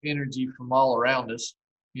energy from all around us,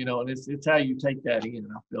 and it's how you take that in,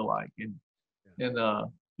 I feel like. And a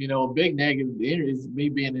big negative is me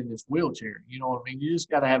being in this wheelchair. You know what I mean? You just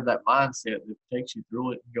got to have that mindset that takes you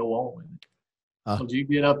through it and go on with it. Because you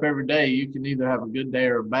get up every day, you can either have a good day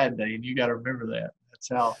or a bad day, and you got to remember that. That's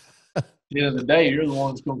how, at the end of the day, you're the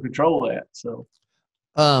one that's going to control that. So,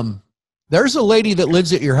 there's a lady that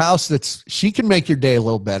lives at your house she can make your day a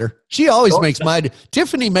little better. She always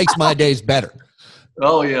Tiffany makes my days better.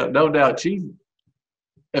 Oh yeah, no doubt.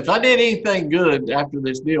 If I did anything good after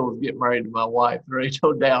this deal was getting married to my wife, there ain't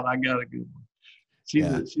no doubt I got a good one. She's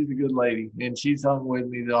a good lady, and she's hung with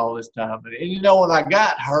me all this time. And when I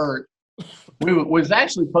got hurt, we was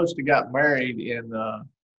actually supposed to got married in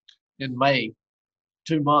May,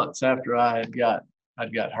 2 months after I'd got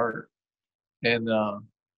hurt, and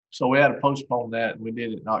so we had to postpone that, and we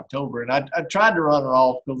did it in October. And I tried to run her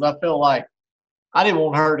off because I felt like I didn't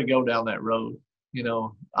want her to go down that road.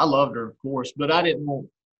 I loved her, of course, but I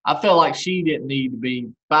felt like she didn't need to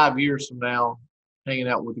be 5 years from now hanging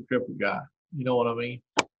out with a crippled guy. You know what I mean?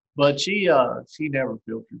 But she never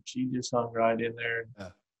filtered. She just hung right in there.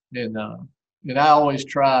 And I always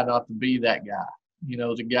try not to be that guy.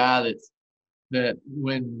 The guy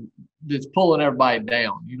that's pulling everybody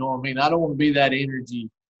down. You know what I mean? I don't want to be that energy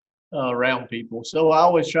around people. So I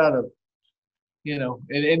always try to,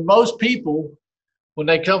 and most people, when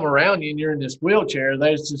they come around you and you're in this wheelchair,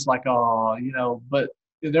 they're just like, oh, but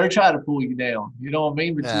they're trying to pull you down. You know what I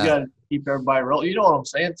mean? But you got to keep everybody rolling. You know what I'm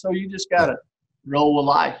saying? So you just got to roll with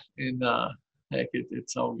life, and heck,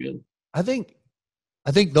 it's all good. I think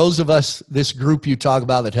those of us, this group you talk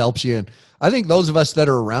about that helps you, and I think those of us that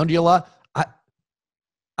are around you a lot,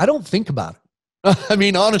 I don't think about it. I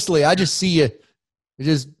mean, honestly, I just see you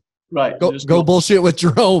just go bullshit with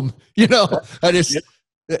Jerome. I just.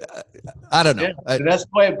 I don't know. Yeah, that's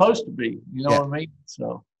the way it's supposed to be. You know what I mean?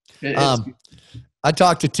 So, I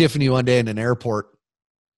talked to Tiffany one day in an airport,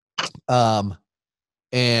 and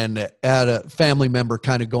had a family member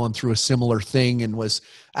kind of going through a similar thing and was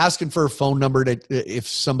asking for a phone number if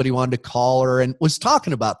somebody wanted to call her, and was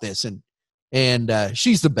talking about this, and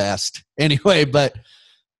she's the best anyway. But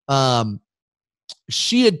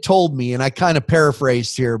she had told me, and I kind of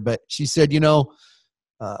paraphrased here, but she said, she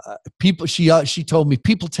told me,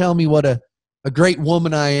 people tell me what a great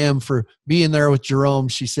woman I am for being there with Jerome.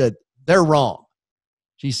 She said, they're wrong.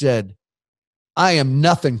 She said, I am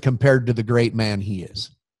nothing compared to the great man he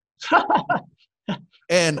is.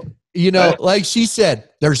 And, like she said,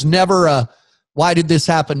 there's never why did this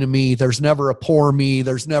happen to me? There's never a poor me.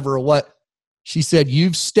 There's never a what. She said,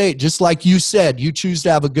 you've stayed, just like you said, you choose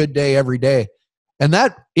to have a good day every day. And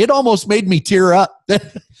it almost made me tear up.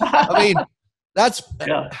 I mean, but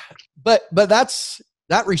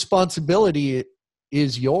that responsibility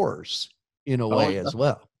is yours in a way as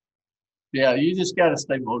well. Yeah, you just got to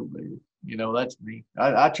stay motivated. That's me.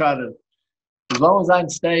 I try to, as long as I can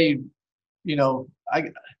stay, and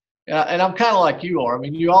I'm kind of like you are. I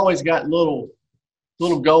mean, you always got little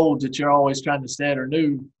goals that you're always trying to set, or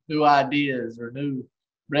new ideas or new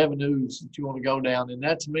revenues that you want to go down. And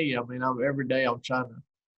that's me. I mean, every day I'm trying to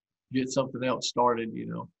get something else started,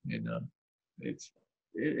 and it's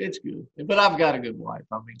good. But I've got a good wife.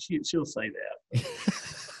 I mean, she'll say that.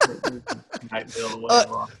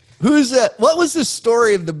 Who's that? What was the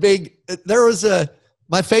story of the big? There was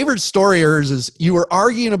my favorite story of hers is you were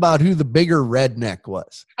arguing about who the bigger redneck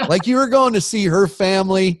was. Like you were going to see her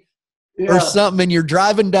family or something, and you're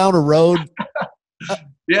driving down a road.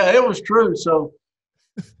 Yeah, it was true. So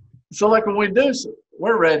like when we do,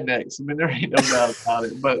 we're rednecks. I mean, there ain't no doubt about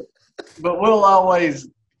it. But we'll always,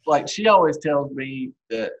 like, she always tells me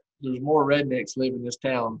that there's more rednecks live in this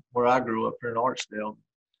town where I grew up here in Archdale.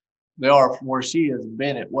 They are from where she is in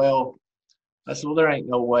Bennett. Well, I said, well, there ain't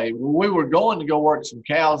no way. Well, we were going to go work some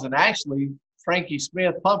cows, and actually Frankie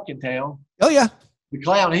Smith, Pumpkin Town. Oh, yeah. the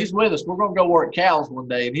clown, he's with us. We're gonna go work cows one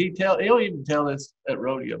day, and he'll even tell us at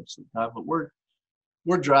rodeo sometime. But we're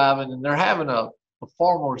driving, and they're having a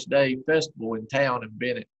Farmers Day festival in town in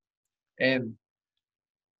Bennett, and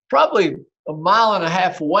probably a mile and a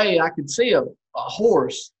half away, I could see a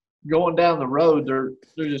horse going down the road. They're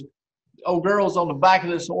just old girls on the back of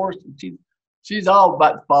this horse, and she's all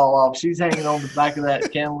about to fall off. She's hanging on the back of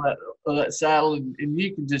that camel, that saddle, and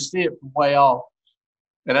you can just see it from way off.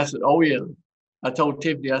 And I said, oh, yeah. I told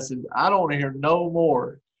Tiffany, I said, I don't want to hear no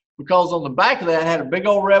more. Because on the back of that had a big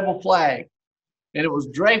old rebel flag. And it was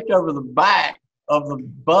draped over the back of the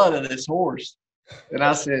butt of this horse. And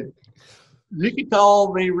I said, you can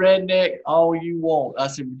call me redneck all you want. I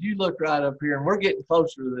said, but you look right up here. And we're getting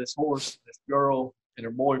closer to this horse, this girl, and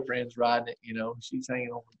her boyfriend's riding it. You know, she's hanging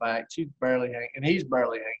on the back. She's barely hanging, and he's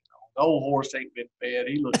barely hanging on. The old horse ain't been fed.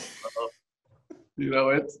 He looks rough. You know,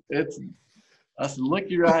 it's. I said,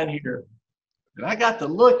 looky right here. And I got to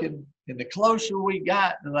looking, and the closer we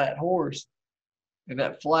got to that horse and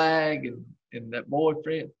that flag and that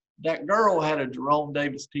boyfriend, that girl had a Jerome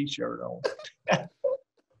Davis T-shirt on.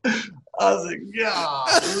 I said,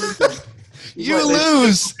 God. You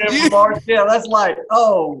lose. Yeah, that's like,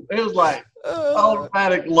 oh, it was like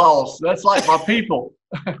automatic loss. That's like my people.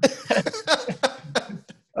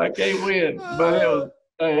 I can't win. But it was,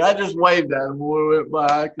 hey, I just waved at him when we went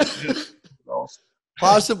by. I could just lost.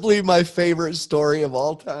 Possibly my favorite story of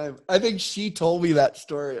all time. I think she told me that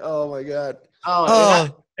story. Oh my God.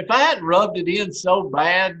 If I hadn't rubbed it in so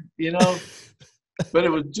bad, you know, but it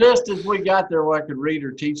was just as we got there where I could read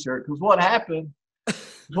her T-shirt. Because what happened was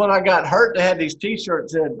when I got hurt, they had these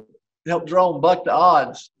T-shirts that helped Jerome buck the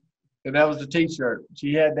odds. And that was the T-shirt.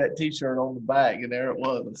 She had that T-shirt on the back, and there it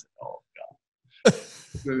was. I said, oh,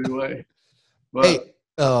 God. Anyway. But, hey,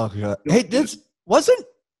 oh, God. Hey, this wasn't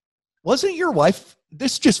your wife?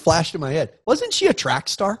 This just flashed in my head. Wasn't she a track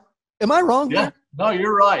star? Am I wrong? Yeah. There? No,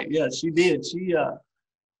 you're right. Yeah, she did. She'd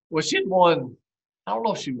won. I don't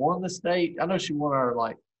know if she won the state. I know she won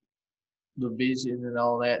our division and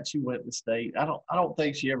all that. She went to state. I don't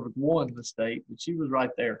think she ever won the state, but she was right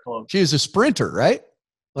there close. She was a sprinter, right?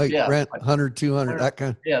 Yeah, ran 100, 200, that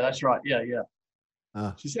kind of. Yeah, that's right. Yeah.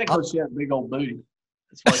 She said because she had a big old booty.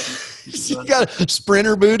 That's why she got a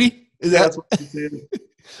sprinter booty. That's what she said.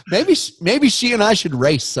 Maybe she and I should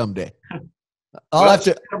race someday. I'll have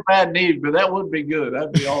to. Bad knees, but that would be good.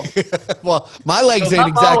 That'd be awesome. Well, my legs ain't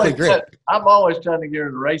exactly great. I'm always trying to get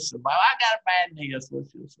her to race somebody. I got a bad knee. That's what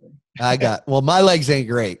she'll say. Well, my legs ain't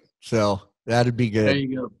great, so that'd be good. There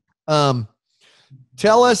you go.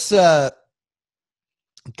 Tell us,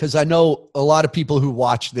 because I know a lot of people who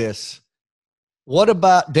watch this. What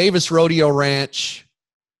about Davis Rodeo Ranch?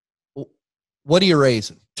 What are you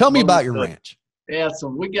raising? Tell me about your ranch. Yeah, so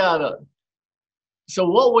me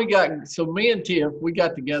and Tiff, we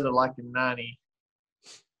got together like in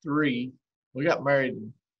 93. We got married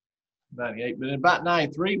in 98, but in about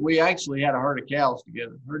 93, we actually had a herd of cows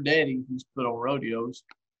together. Her daddy used to put on rodeos,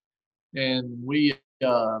 and me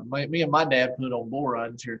and my dad put on bull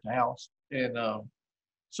ridings here at the house. And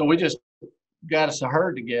so we just got us a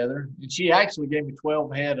herd together, and she actually gave me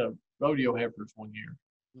 12 head of rodeo heifers one year.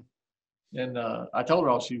 And I told her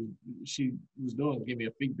all she was doing to give me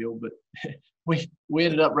a feed bill, but we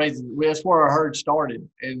ended up raising. That's where our herd started,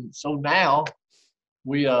 and so now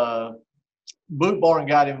we Boot Barn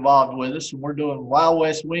got involved with us, and we're doing Wild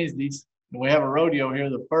West Wednesdays, and we have a rodeo here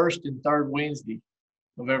the first and third Wednesday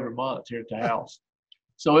of every month here at the house.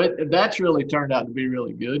 So that's really turned out to be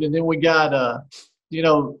really good. And then we got our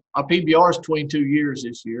PBR is 22 years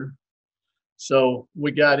this year. So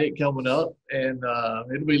we got it coming up, and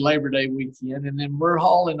it'll be Labor Day weekend. And then we're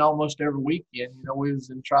hauling almost every weekend. You know, we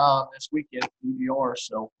was in Tryon this weekend at PBR,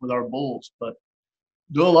 so with our bulls. But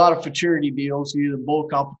do a lot of futurity deals, either bull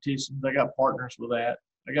competitions. I got partners with that.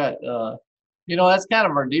 I got, that's kind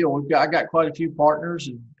of our deal. I got quite a few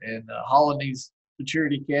partners and hauling these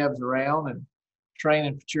futurity calves around and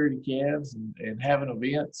training futurity calves and having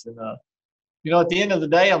events. And, at the end of the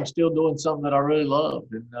day, I'm still doing something that I really love.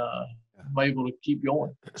 And, I'm able to keep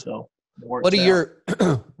going. So do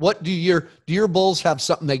your bulls have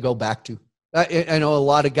something they go back to? I know a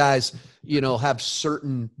lot of guys, have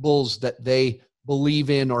certain bulls that they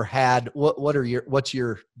believe in or had. What's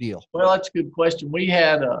your deal? Well, that's a good question. We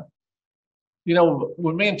had,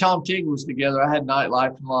 when me and Tom Tig was together, I had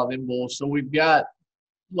Nightlife and a lot of them bulls. So we've got a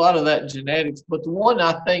lot of that genetics, but the one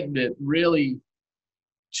I think that really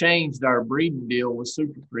changed our breeding deal was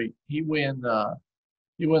Super Creek. He won the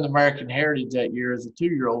American Heritage that year as a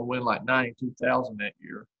 2-year-old, win like 92,000 that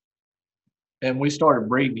year. And we started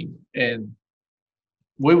breeding him. And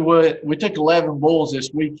we took 11 bulls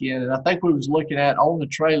this weekend, and I think we was looking at on the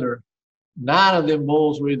trailer, 9 of them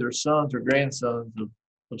bulls were either sons or grandsons of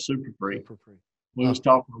Super Free. We was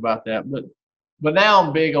talking about that, but now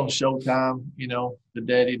I'm big on Showtime. You know, the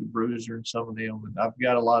Daddy, the Bruiser, and some of them. And I've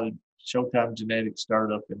got a lot of Showtime genetics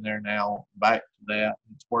startup in there now. Back to that,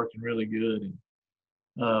 it's working really good. And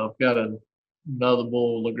I've got another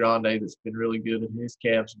bull, LaGrande, that's been really good, and his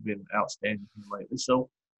calves have been outstanding lately. So,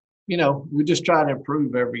 you know, we just try to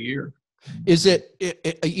improve every year. Is it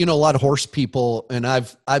you know, a lot of horse people, and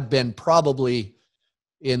I've been probably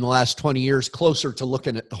in the last 20 years closer to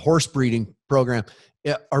looking at the horse breeding program.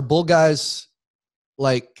 Are bull guys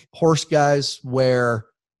like horse guys, where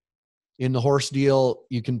in the horse deal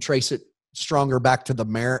you can trace it stronger back to the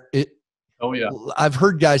mare? Oh yeah, I've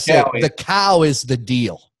heard guys say the cow is the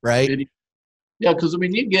deal, right? Yeah, because I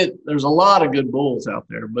mean, there's a lot of good bulls out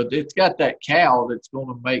there, but it's got that cow that's going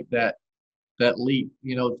to make that leap.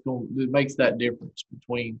 You know, it makes that difference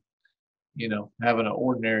between, you know, having an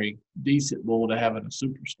ordinary decent bull to having a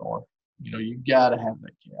superstar. You know, you got to have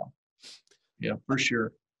that cow. Yeah, for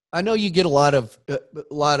sure. I know you get a lot of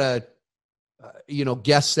you know,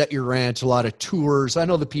 guests at your ranch, a lot of tours. I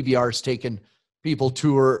know the PBR is taking people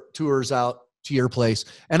tours out to your place,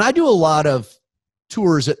 and I do a lot of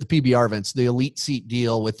tours at the PBR events, the elite seat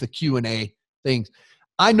deal with the Q&A things.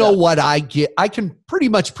 I know what I get. I can pretty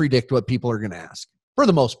much predict what people are going to ask for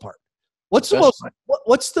the most part. What's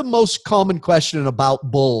the most common question about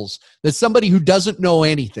bulls that somebody who doesn't know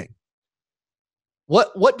anything,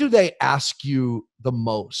 what do they ask you the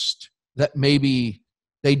most that maybe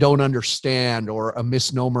they don't understand, or a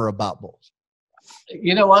misnomer about bulls?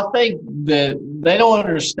 You know, I think that they don't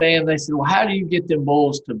understand. They say, well, how do you get them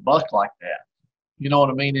bulls to buck like that? You know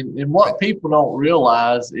what I mean? And what people don't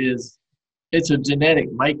realize is it's a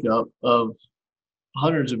genetic makeup of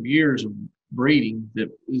hundreds of years of breeding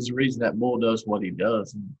that is the reason that bull does what he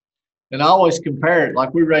does. And I always compare it,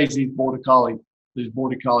 like we raise these border collie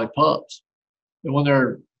pups, and when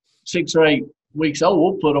they're 6 or 8 weeks old,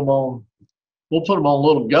 we'll put them on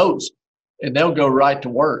little goats, and they'll go right to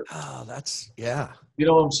work. Oh, that's, yeah. You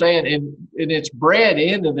know what I'm saying? And it's bred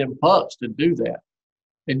into them pups to do that.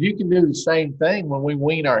 And you can do the same thing when we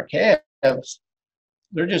wean our calves.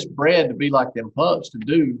 They're just bred to be like them pups, to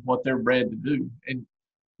do what they're bred to do. And,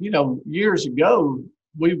 you know, years ago,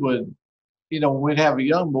 we would, you know, when we'd have a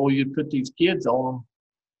young bull, you'd put these kids on them.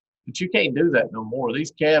 But you can't do that no more.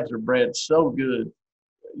 These calves are bred so good,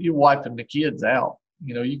 you're wiping the kids out.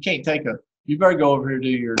 You know, you can't you better go over here to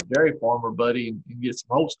your dairy farmer buddy and get some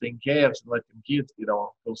Holstein calves and let them kids get on.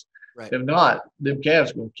 Because if not, them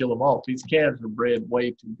calves are going to kill them off. These calves are bred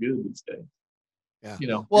way too good these days. Yeah. You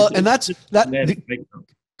know, well, and that's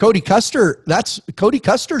Cody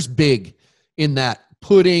Custer's big in that,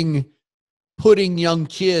 putting young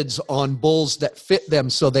kids on bulls that fit them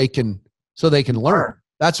so they can learn.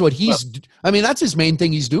 That's what that's his main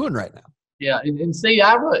thing he's doing right now. Yeah. And see,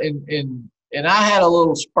 I had a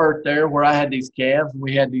little spurt there where I had these calves and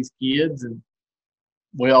we had these kids, and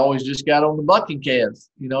we always just got on the bucking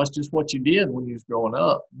calves. You know, it's just what you did when you was growing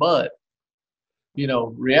up. But, you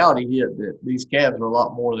know, reality hit that these calves are a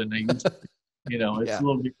lot more than they used to be. You know, it's a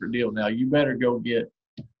little different deal now. You better go get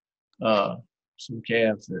some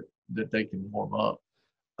calves that they can warm up.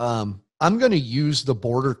 I'm going to use the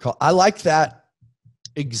border collie. I like that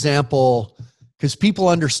example because people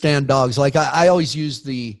understand dogs. Like I always use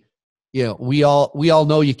the, you know, we all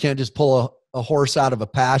know you can't just pull a horse out of a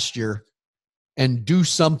pasture and do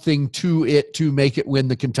something to it to make it win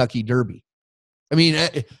the Kentucky Derby. I mean,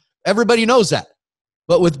 everybody knows that.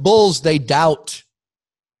 But with bulls, they doubt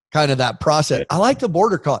kind of that process. I like the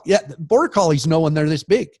border collie. Yeah, border collies know when they're this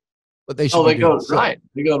big, but they should. They go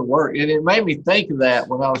to work, and it made me think of that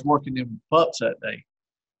when I was working in pups that day.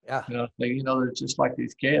 Yeah, you know, they're just like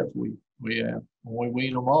these calves we have. When we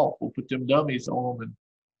wean them off, we'll put them dummies on them,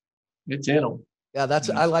 and it's in them. Yeah,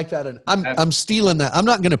 I like that, and I'm stealing that. I'm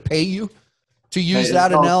not going to pay you to use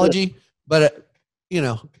that analogy, but you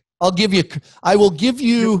know, I will give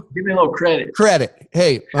you. Give me a little credit.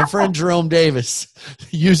 Hey, my friend Jerome Davis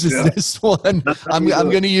uses this one. I'm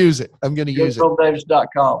going to use it. I'm going to use it.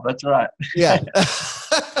 JeromeDavis.com. That's right. Yeah.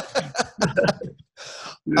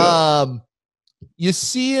 You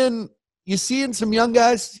seeing some young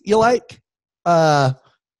guys you like? The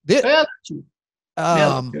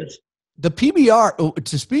PBR.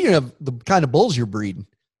 Speaking of the kind of bulls you're breeding,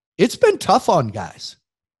 it's been tough on guys.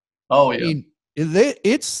 Oh yeah. I mean,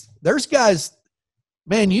 there's guys,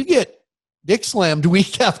 man, you get dick slammed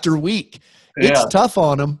week after week. It's tough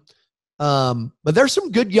on them. But there's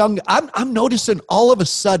some good young. I'm noticing all of a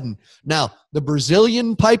sudden now the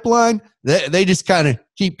Brazilian pipeline. They just kind of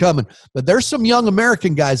keep coming. But there's some young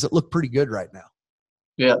American guys that look pretty good right now.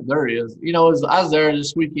 Yeah, there is. You know, I was there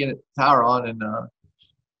this weekend at Tyron and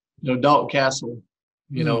you know, Dalton Castle.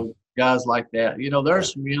 You know, guys like that. You know,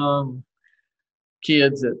 there's some young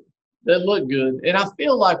kids that look good, and I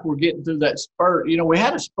feel like we're getting through that spurt. You know, we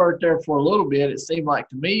had a spurt there for a little bit. It seemed like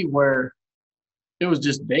to me where it was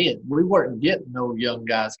just dead. We weren't getting no young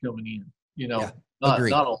guys coming in, you know, not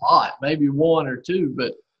a lot, maybe one or two,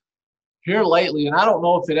 but here lately, and I don't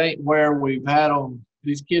know if it ain't where we've had them,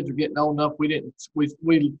 these kids are getting old enough. We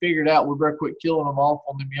figured out we better quit killing them off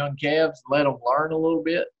on them young calves and let them learn a little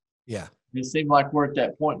bit. Yeah. It seemed like we're at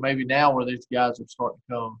that point maybe now where these guys are starting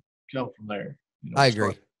to come from there. You know, I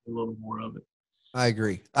agree. A little more of it. I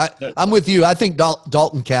agree. I'm with you. I think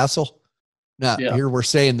Dalton Castle. Now, here we're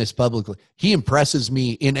saying this publicly. He impresses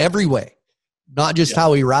me in every way, not just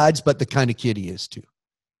how he rides, but the kind of kid he is too.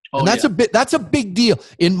 And that's a big deal.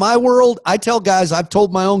 In my world, I tell guys, I've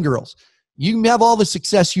told my own girls, you can have all the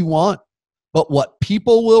success you want, but what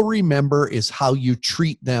people will remember is how you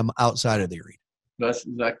treat them outside of the arena. That's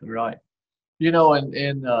exactly right. You know,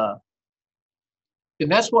 and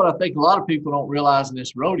that's what I think a lot of people don't realize in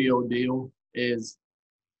this rodeo deal is,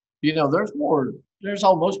 you know, there's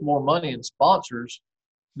almost more money in sponsors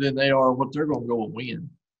than they are what they're going to go and win.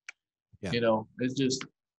 Yeah. You know,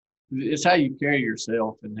 it's how you carry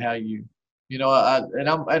yourself and how you know,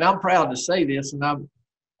 I'm proud to say this. And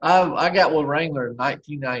I got with Wrangler in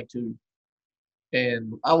 1992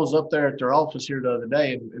 and I was up there at their office here the other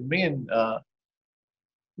day and me and,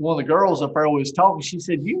 one of the girls up there was talking. She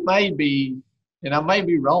said, you may be, and I may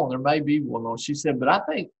be wrong. There may be one on. She said, but I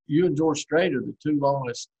think you and George Strait are the two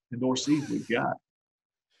longest endorsees we've got.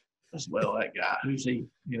 I said, well, that guy, who's he?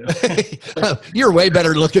 You know, you're way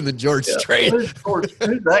better looking than George Strait. Who's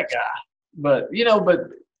that guy? But you know,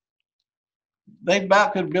 they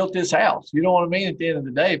about could have built this house. You know what I mean? At the end of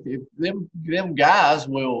the day, if them guys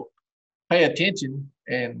will pay attention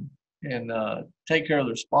and take care of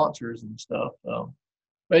their sponsors and stuff.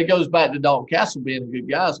 But it goes back to Dalton Castle being a good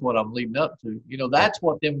guy is what I'm leading up to. You know, that's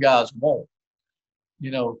what them guys want.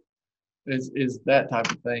 You know, is that type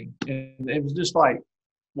of thing. And it was just like,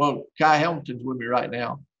 well, Kai Hamilton's with me right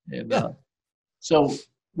now. And so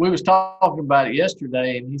we was talking about it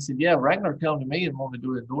yesterday, and he said, yeah, Wrangler come to me and wanted to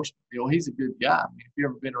do an endorsement deal. He's a good guy. I mean, if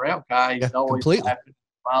you've ever been around Kai, he's always laughing,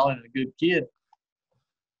 smiling, and a good kid.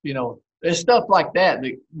 You know, there's stuff like that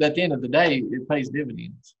at the end of the day, it pays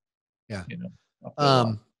dividends. Yeah. You know.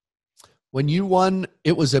 When you won,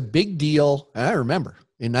 it was a big deal. I remember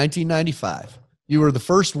in 1995, you were the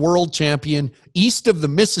first world champion east of the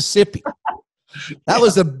Mississippi. That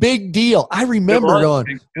was a big deal. I remember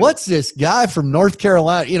going, what's this guy from North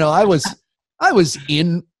Carolina? You know, I was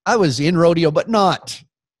in rodeo, but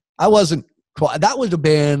I wasn't quite. That would have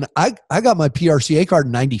been, I got my PRCA card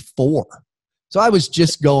in 94. So I was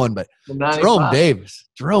just going, but Jerome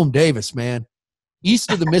Davis, man,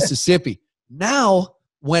 east of the Mississippi. Now,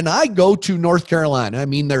 when I go to North Carolina, I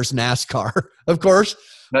mean, there's NASCAR, of course.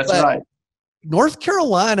 That's right. North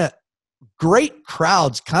Carolina, great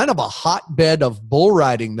crowds, kind of a hotbed of bull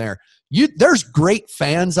riding there. There's great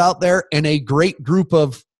fans out there and a great group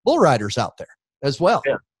of bull riders out there as well.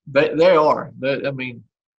 Yeah, they are. I mean,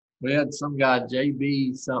 we had some guy,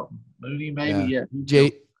 JB something, Mooney maybe. Yeah.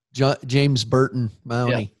 James Burton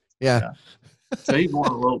Mooney. Yeah. So he's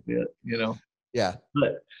won a little bit, you know. Yeah.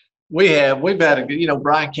 But we've had a good, you know,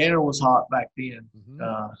 Brian Canner was hot back then.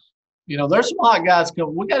 Mm-hmm. You know, there's some hot guys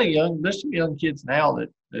coming. There's some young kids now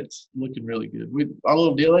that's looking really good. Our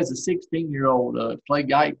little deal is a 16-year-old Clay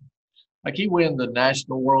Guyton. Like he won the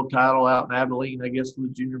national world title out in Abilene, I guess, for the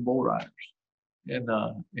junior bull riders. And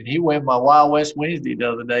he won my Wild West Wednesday the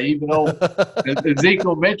other day, even though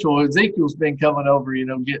Ezekiel's been coming over, you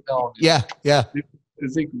know, getting on. Yeah.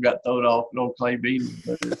 Ezekiel got thrown off and old Clay beat him,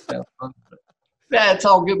 but it's kind of fun. Yeah, it's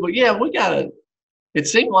all good, but yeah, it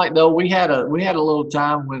seemed like though we had a little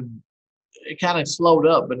time when it kind of slowed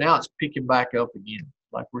up, but now it's picking back up again.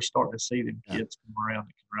 Like we're starting to see them kids come around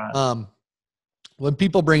that can ride. When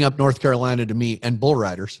people bring up North Carolina to me and bull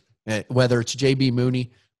riders, whether it's JB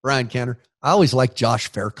Mooney, Brian Canner, I always like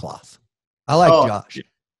Josh Faircloth. I like Josh.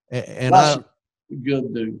 Yeah. And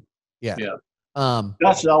good dude. Yeah.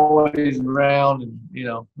 Josh is always around and, you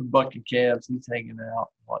know, bucking calves, he's hanging out.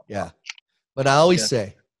 Yeah. But I always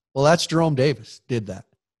say, well, that's Jerome Davis did that.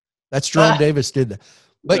 Davis did that.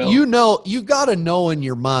 But you know, you got to know in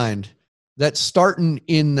your mind that starting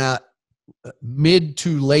in that mid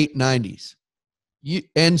to late 90s,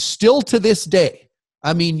 and still to this day,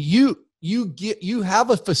 I mean, you have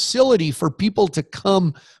a facility for people to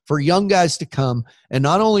come, for young guys to come and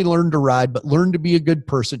not only learn to ride, but learn to be a good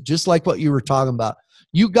person, just like what you were talking about.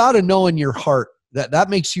 You got to know in your heart that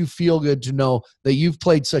makes you feel good to know that you've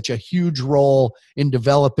played such a huge role in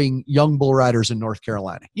developing young bull riders in North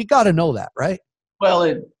Carolina. You got to know that, right? Well,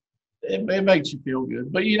 it makes you feel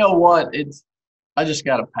good, but you know what? I just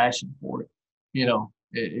got a passion for it. You know,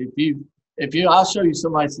 I'll show you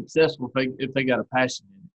somebody successful if they got a passion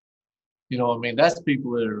in it. You know what I mean? That's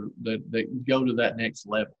people that go to that next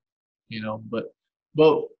level, you know, but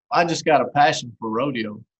I just got a passion for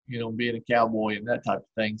rodeo, you know, being a cowboy and that type of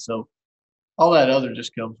thing. So all that other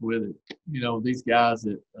just comes with it. You know, these guys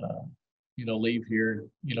that, you know, leave here,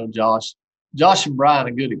 you know, Josh and Brian,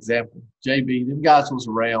 a good example. JB, them guys was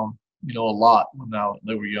around, you know, a lot when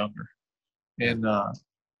they were younger. And,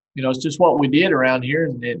 you know, it's just what we did around here.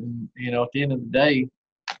 And you know, at the end of the day,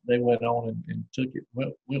 they went on and took it,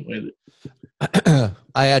 went with it.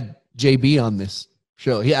 I had JB on this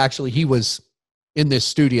show. He was in this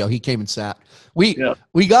studio. He came and sat. We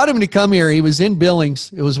got him to come here. He was in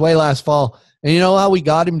Billings. It was way last fall. And you know how we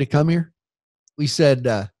got him to come here? We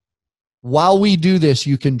said, while we do this,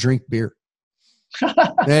 you can drink beer.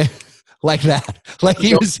 Like that. Like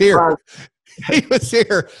he was here. He was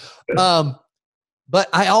here. But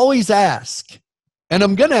I always ask, and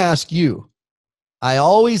I'm going to ask you, I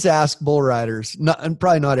always ask bull riders, and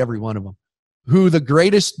probably not every one of them, who the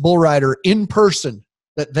greatest bull rider in person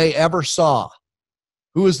that they ever saw.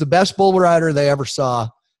 Who was the best bull rider they ever saw?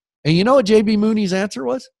 And you know what JB Mooney's answer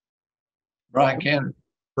was? Brian Cantor.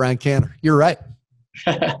 Brian Cantor. You're right.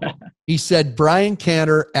 He said Brian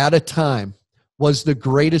Cantor at a time was the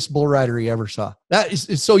greatest bull rider he ever saw. That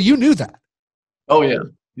is, so you knew that. Oh, yeah.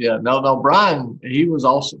 Yeah. No, Brian, he was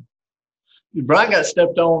awesome. Brian got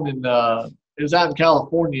stepped on it was out in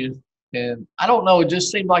California, and I don't know, it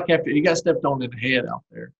just seemed like after he got stepped on in the head out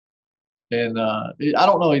there. And I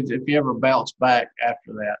don't know if he ever bounced back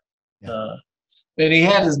after that. Yeah. And he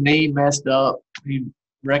had his knee messed up. He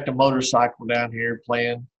wrecked a motorcycle down here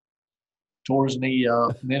playing, tore his knee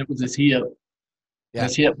up, and then it was his hip. Yeah.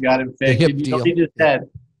 His hip got infected. You know, he just had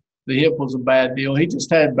the hip was a bad deal. He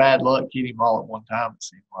just had bad luck hit him all at one time, it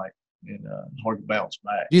seemed like, and hard to bounce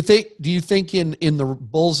back. Do you think in the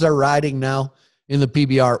bulls they're riding now in the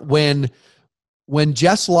PBR, when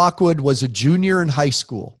Jess Lockwood was a junior in high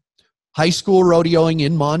school rodeoing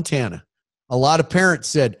in Montana, a lot of parents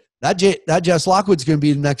said that Jess Lockwood's going to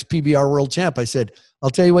be the next PBR world champ. I said, I'll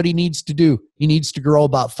tell you what he needs to do. He needs to grow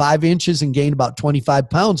about 5 inches and gain about 25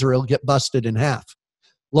 pounds or he'll get busted in half.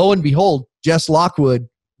 Lo and behold, Jess Lockwood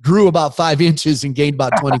grew about 5 inches and gained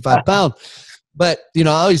about 25 pounds. But, you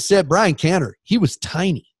know, I always said Brian Cantor, he was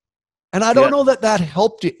tiny. And I don't know that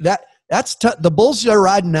helped you. That's tough. The bulls they're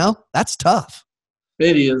riding now, that's tough.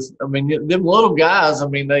 It is. I mean, them little guys, I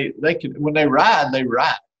mean, they can, when they ride, they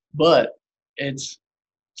ride. But it's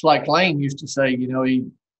like Lane used to say, you know,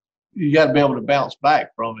 you got to be able to bounce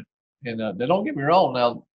back from it. And don't get me wrong.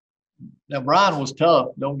 Now Brian was tough,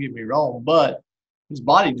 don't get me wrong, but his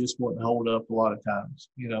body just wouldn't hold up a lot of times,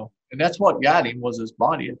 you know. And that's what got him was his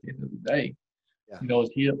body at the end of the day. Yeah. You know,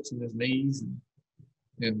 his hips and his knees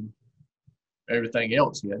and everything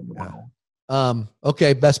else he had going on.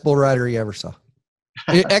 Okay, best bull rider you ever saw.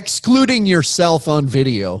 Excluding yourself on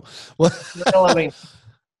video. Well, I mean,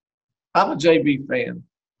 I'm a JB fan,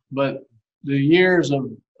 but the years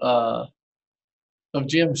of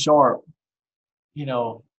Jim Sharp, you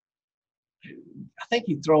know, I think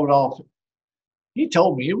he threw it off. He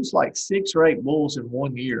told me it was like 6 or 8 bulls in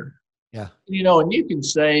 1 year. Yeah. You know, and you can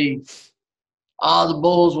say, the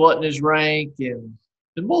bulls wasn't his rank, and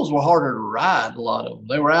the bulls were harder to ride, a lot of them.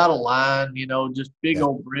 They were out of line, you know, just big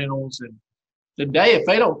old brindles. And today, if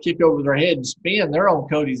they don't kick over their head and spin, they're on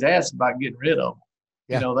Cody's ass about getting rid of them.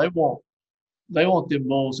 Yeah. You know, they want them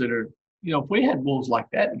bulls that are, you know, if we had bulls like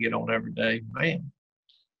that to get on every day, man.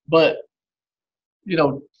 But, you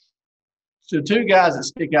know, the 2 guys that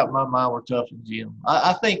stick out in my mind were Tough and Jim.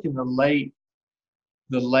 I think in the late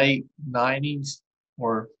 90s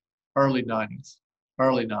or early 90s.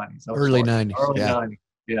 Early 90s,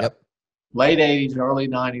 yeah. Yep. Late 80s, early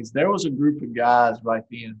 90s. There was a group of guys right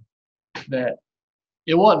then that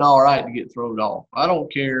it wasn't all right to get thrown off. I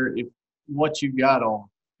don't care what you got on,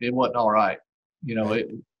 it wasn't all right. You know,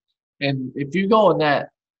 and if you go in that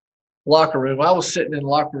locker room, I was sitting in the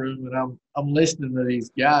locker room and I'm listening to these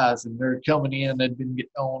guys and they're coming in, they've been getting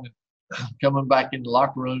on and coming back in the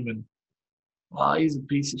locker room and he's a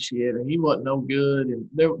piece of shit and he wasn't no good, and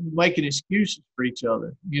they're making excuses for each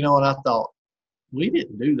other, you know. And I thought, we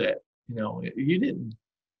didn't do that, you know. You didn't.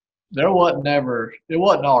 It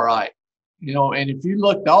wasn't all right, and if you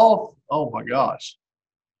looked off, oh my gosh,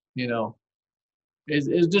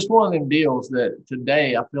 it's just one of them deals that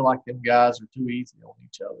today I feel like them guys are too easy on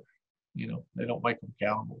each other. They don't make them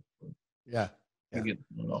accountable. Yeah.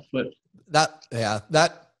 But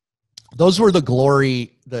those were the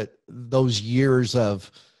glory those years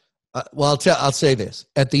of, I'll say this,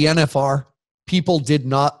 at the NFR, people did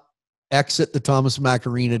not exit the Thomas Mack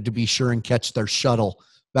Arena to be sure and catch their shuttle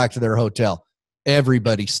back to their hotel.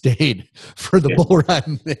 Everybody stayed for the bull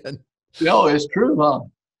riding then. No, it's true, huh?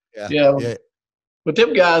 Yeah. But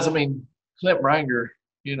them guys, Clint Branger,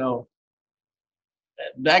 that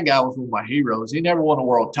guy was one of my heroes. He never won a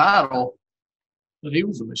world title, but he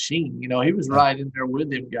was a machine. He was right in there with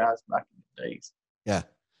them guys back in the days. Yeah.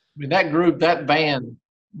 That group, that band,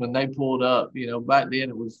 when they pulled up, back then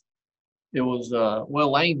it was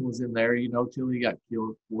Lane was in there, till he got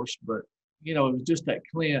killed, of course. But, it was just that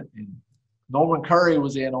Clint, and Norman Curry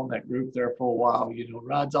was in on that group there for a while,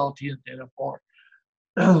 rides all 10 NFR.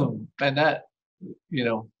 And that,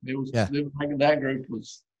 it was making that group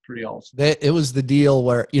was pretty awesome. It was the deal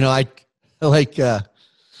where, I like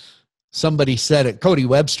somebody said it, Cody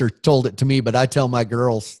Webster told it to me, but I tell my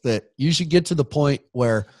girls that you should get to the point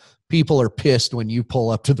where people are pissed when you pull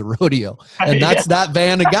up to the rodeo. And that's that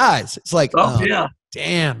van of guys. It's like,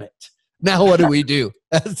 damn it. Now what do we do?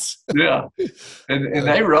 And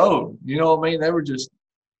they rode,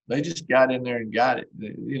 they just got in there and got it.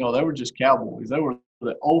 They were just cowboys. They were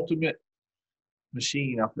the ultimate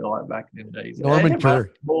machine, I feel like, back in the days. Norman Curry.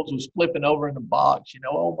 Bulls was flipping over in the box, they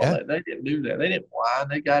didn't do that. They didn't whine.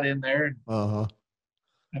 They got in there. And how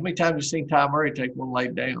many times you seen Ty Murray take one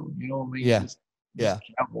laid down? You know what I mean? Yeah.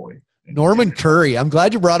 Cowboy. Norman Curry. I'm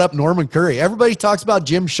glad you brought up Norman Curry. Everybody talks about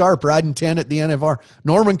Jim Sharp riding 10 at the NFR.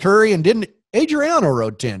 Norman Curry, and didn't Adriano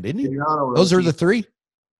rode 10, didn't he? Those are the three?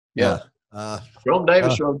 Yeah. Jerome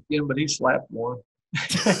Davis rode 10, but he slapped one.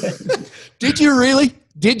 Did you really?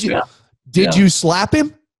 Did you? Yeah. Did you slap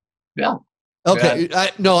him? Yeah. Okay.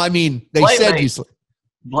 They said you slapped.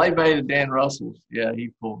 Blade baited Dan Russell's. Yeah, he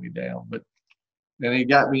pulled me down. But then he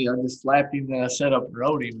got me. I just slapped him, and I set up and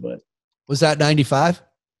rode him. But was that 95?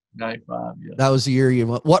 95, yeah. That was the year you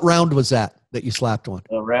went. What round was that you slapped one?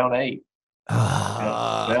 Round 8.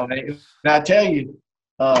 Round 8. Now, I tell you,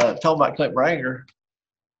 talking about Clint Branger,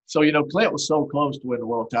 so, Clint was so close to winning the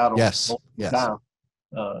world title. Yes. Time.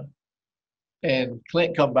 And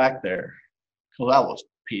Clint come back there because I was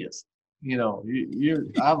pissed.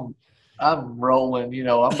 I'm rolling,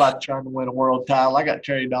 I'm about trying to win a world title. I got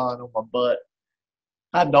Terry Don on my butt.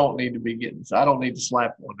 I don't need to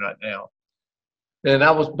slap one right now. And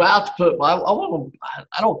I was about to put I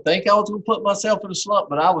don't think I was going to put myself in a slump,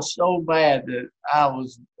 but I was so bad that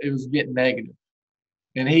it was getting negative.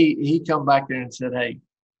 And he come back there and said, hey,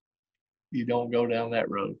 you don't go down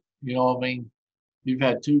that road. You know what I mean? You've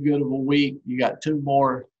had too good of a week. You got 2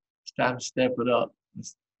 more. It's time to step it up.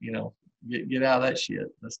 Get out of that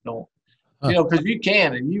shit. Let's don't, because you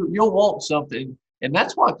can, and you'll want something. And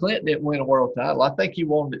that's why Clinton didn't win a world title. I think he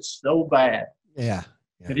wanted it so bad. Yeah.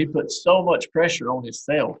 And he put so much pressure on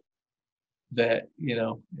himself that, he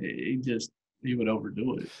would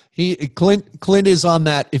overdo it. Clint is on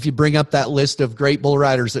that. If you bring up that list of great bull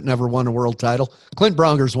riders that never won a world title, Clint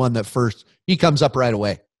Bronger's one that first, he comes up right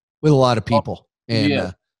away with a lot of people.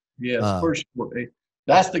 And for sure.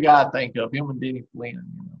 That's the guy I think of, him and Denny Flynn.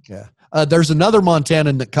 Yeah. There's another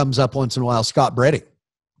Montanan that comes up once in a while, Scott Bredding.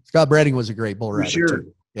 Scott Bredding was a great bull rider. For sure.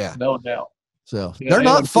 Too. Yeah. No doubt. So they're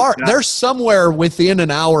not far. They're somewhere within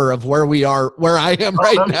an hour of where we are, where I am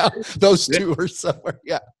right now. Those two are somewhere.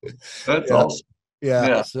 Yeah. That's awesome.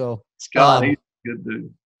 Yeah. So Scott, he's a good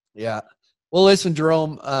dude. Yeah. Well, listen,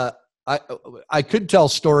 Jerome, I could tell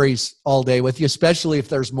stories all day with you, especially if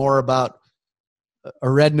there's more about a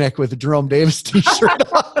redneck with a Jerome Davis t-shirt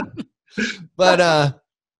on. But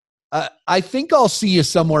I think I'll see you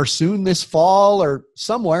somewhere soon this fall or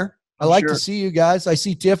somewhere. I like to see you guys. I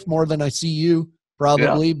see Tiff more than I see you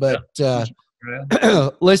probably, but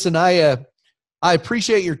listen, I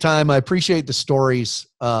appreciate your time. I appreciate the stories.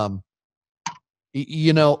 Like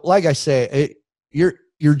I say,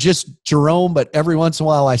 you're just Jerome, but every once in a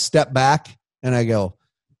while I step back and I go,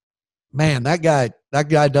 man, that guy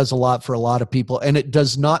does a lot for a lot of people, and it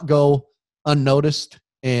does not go unnoticed.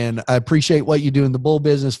 And I appreciate what you do in the bull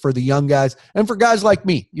business for the young guys and for guys like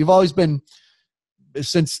me. You've always been,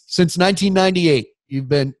 since 1998, you've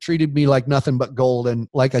been treated me like nothing but gold. And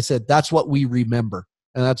like I said, that's what we remember.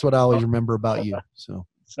 And that's what I always remember about you. So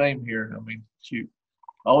same here. I mean, shoot,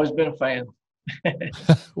 always been a fan.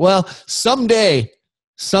 Well, someday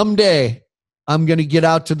I'm going to get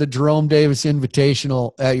out to the Jerome Davis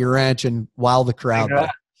Invitational at your ranch and wow the crowd.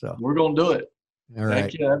 So we're going to do it. all right.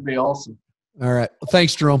 Thank you. That'd be awesome. All right. Well,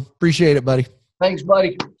 thanks, Jerome. Appreciate it, buddy. Thanks,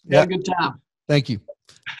 buddy. You Yeah. had a good time. Thank you.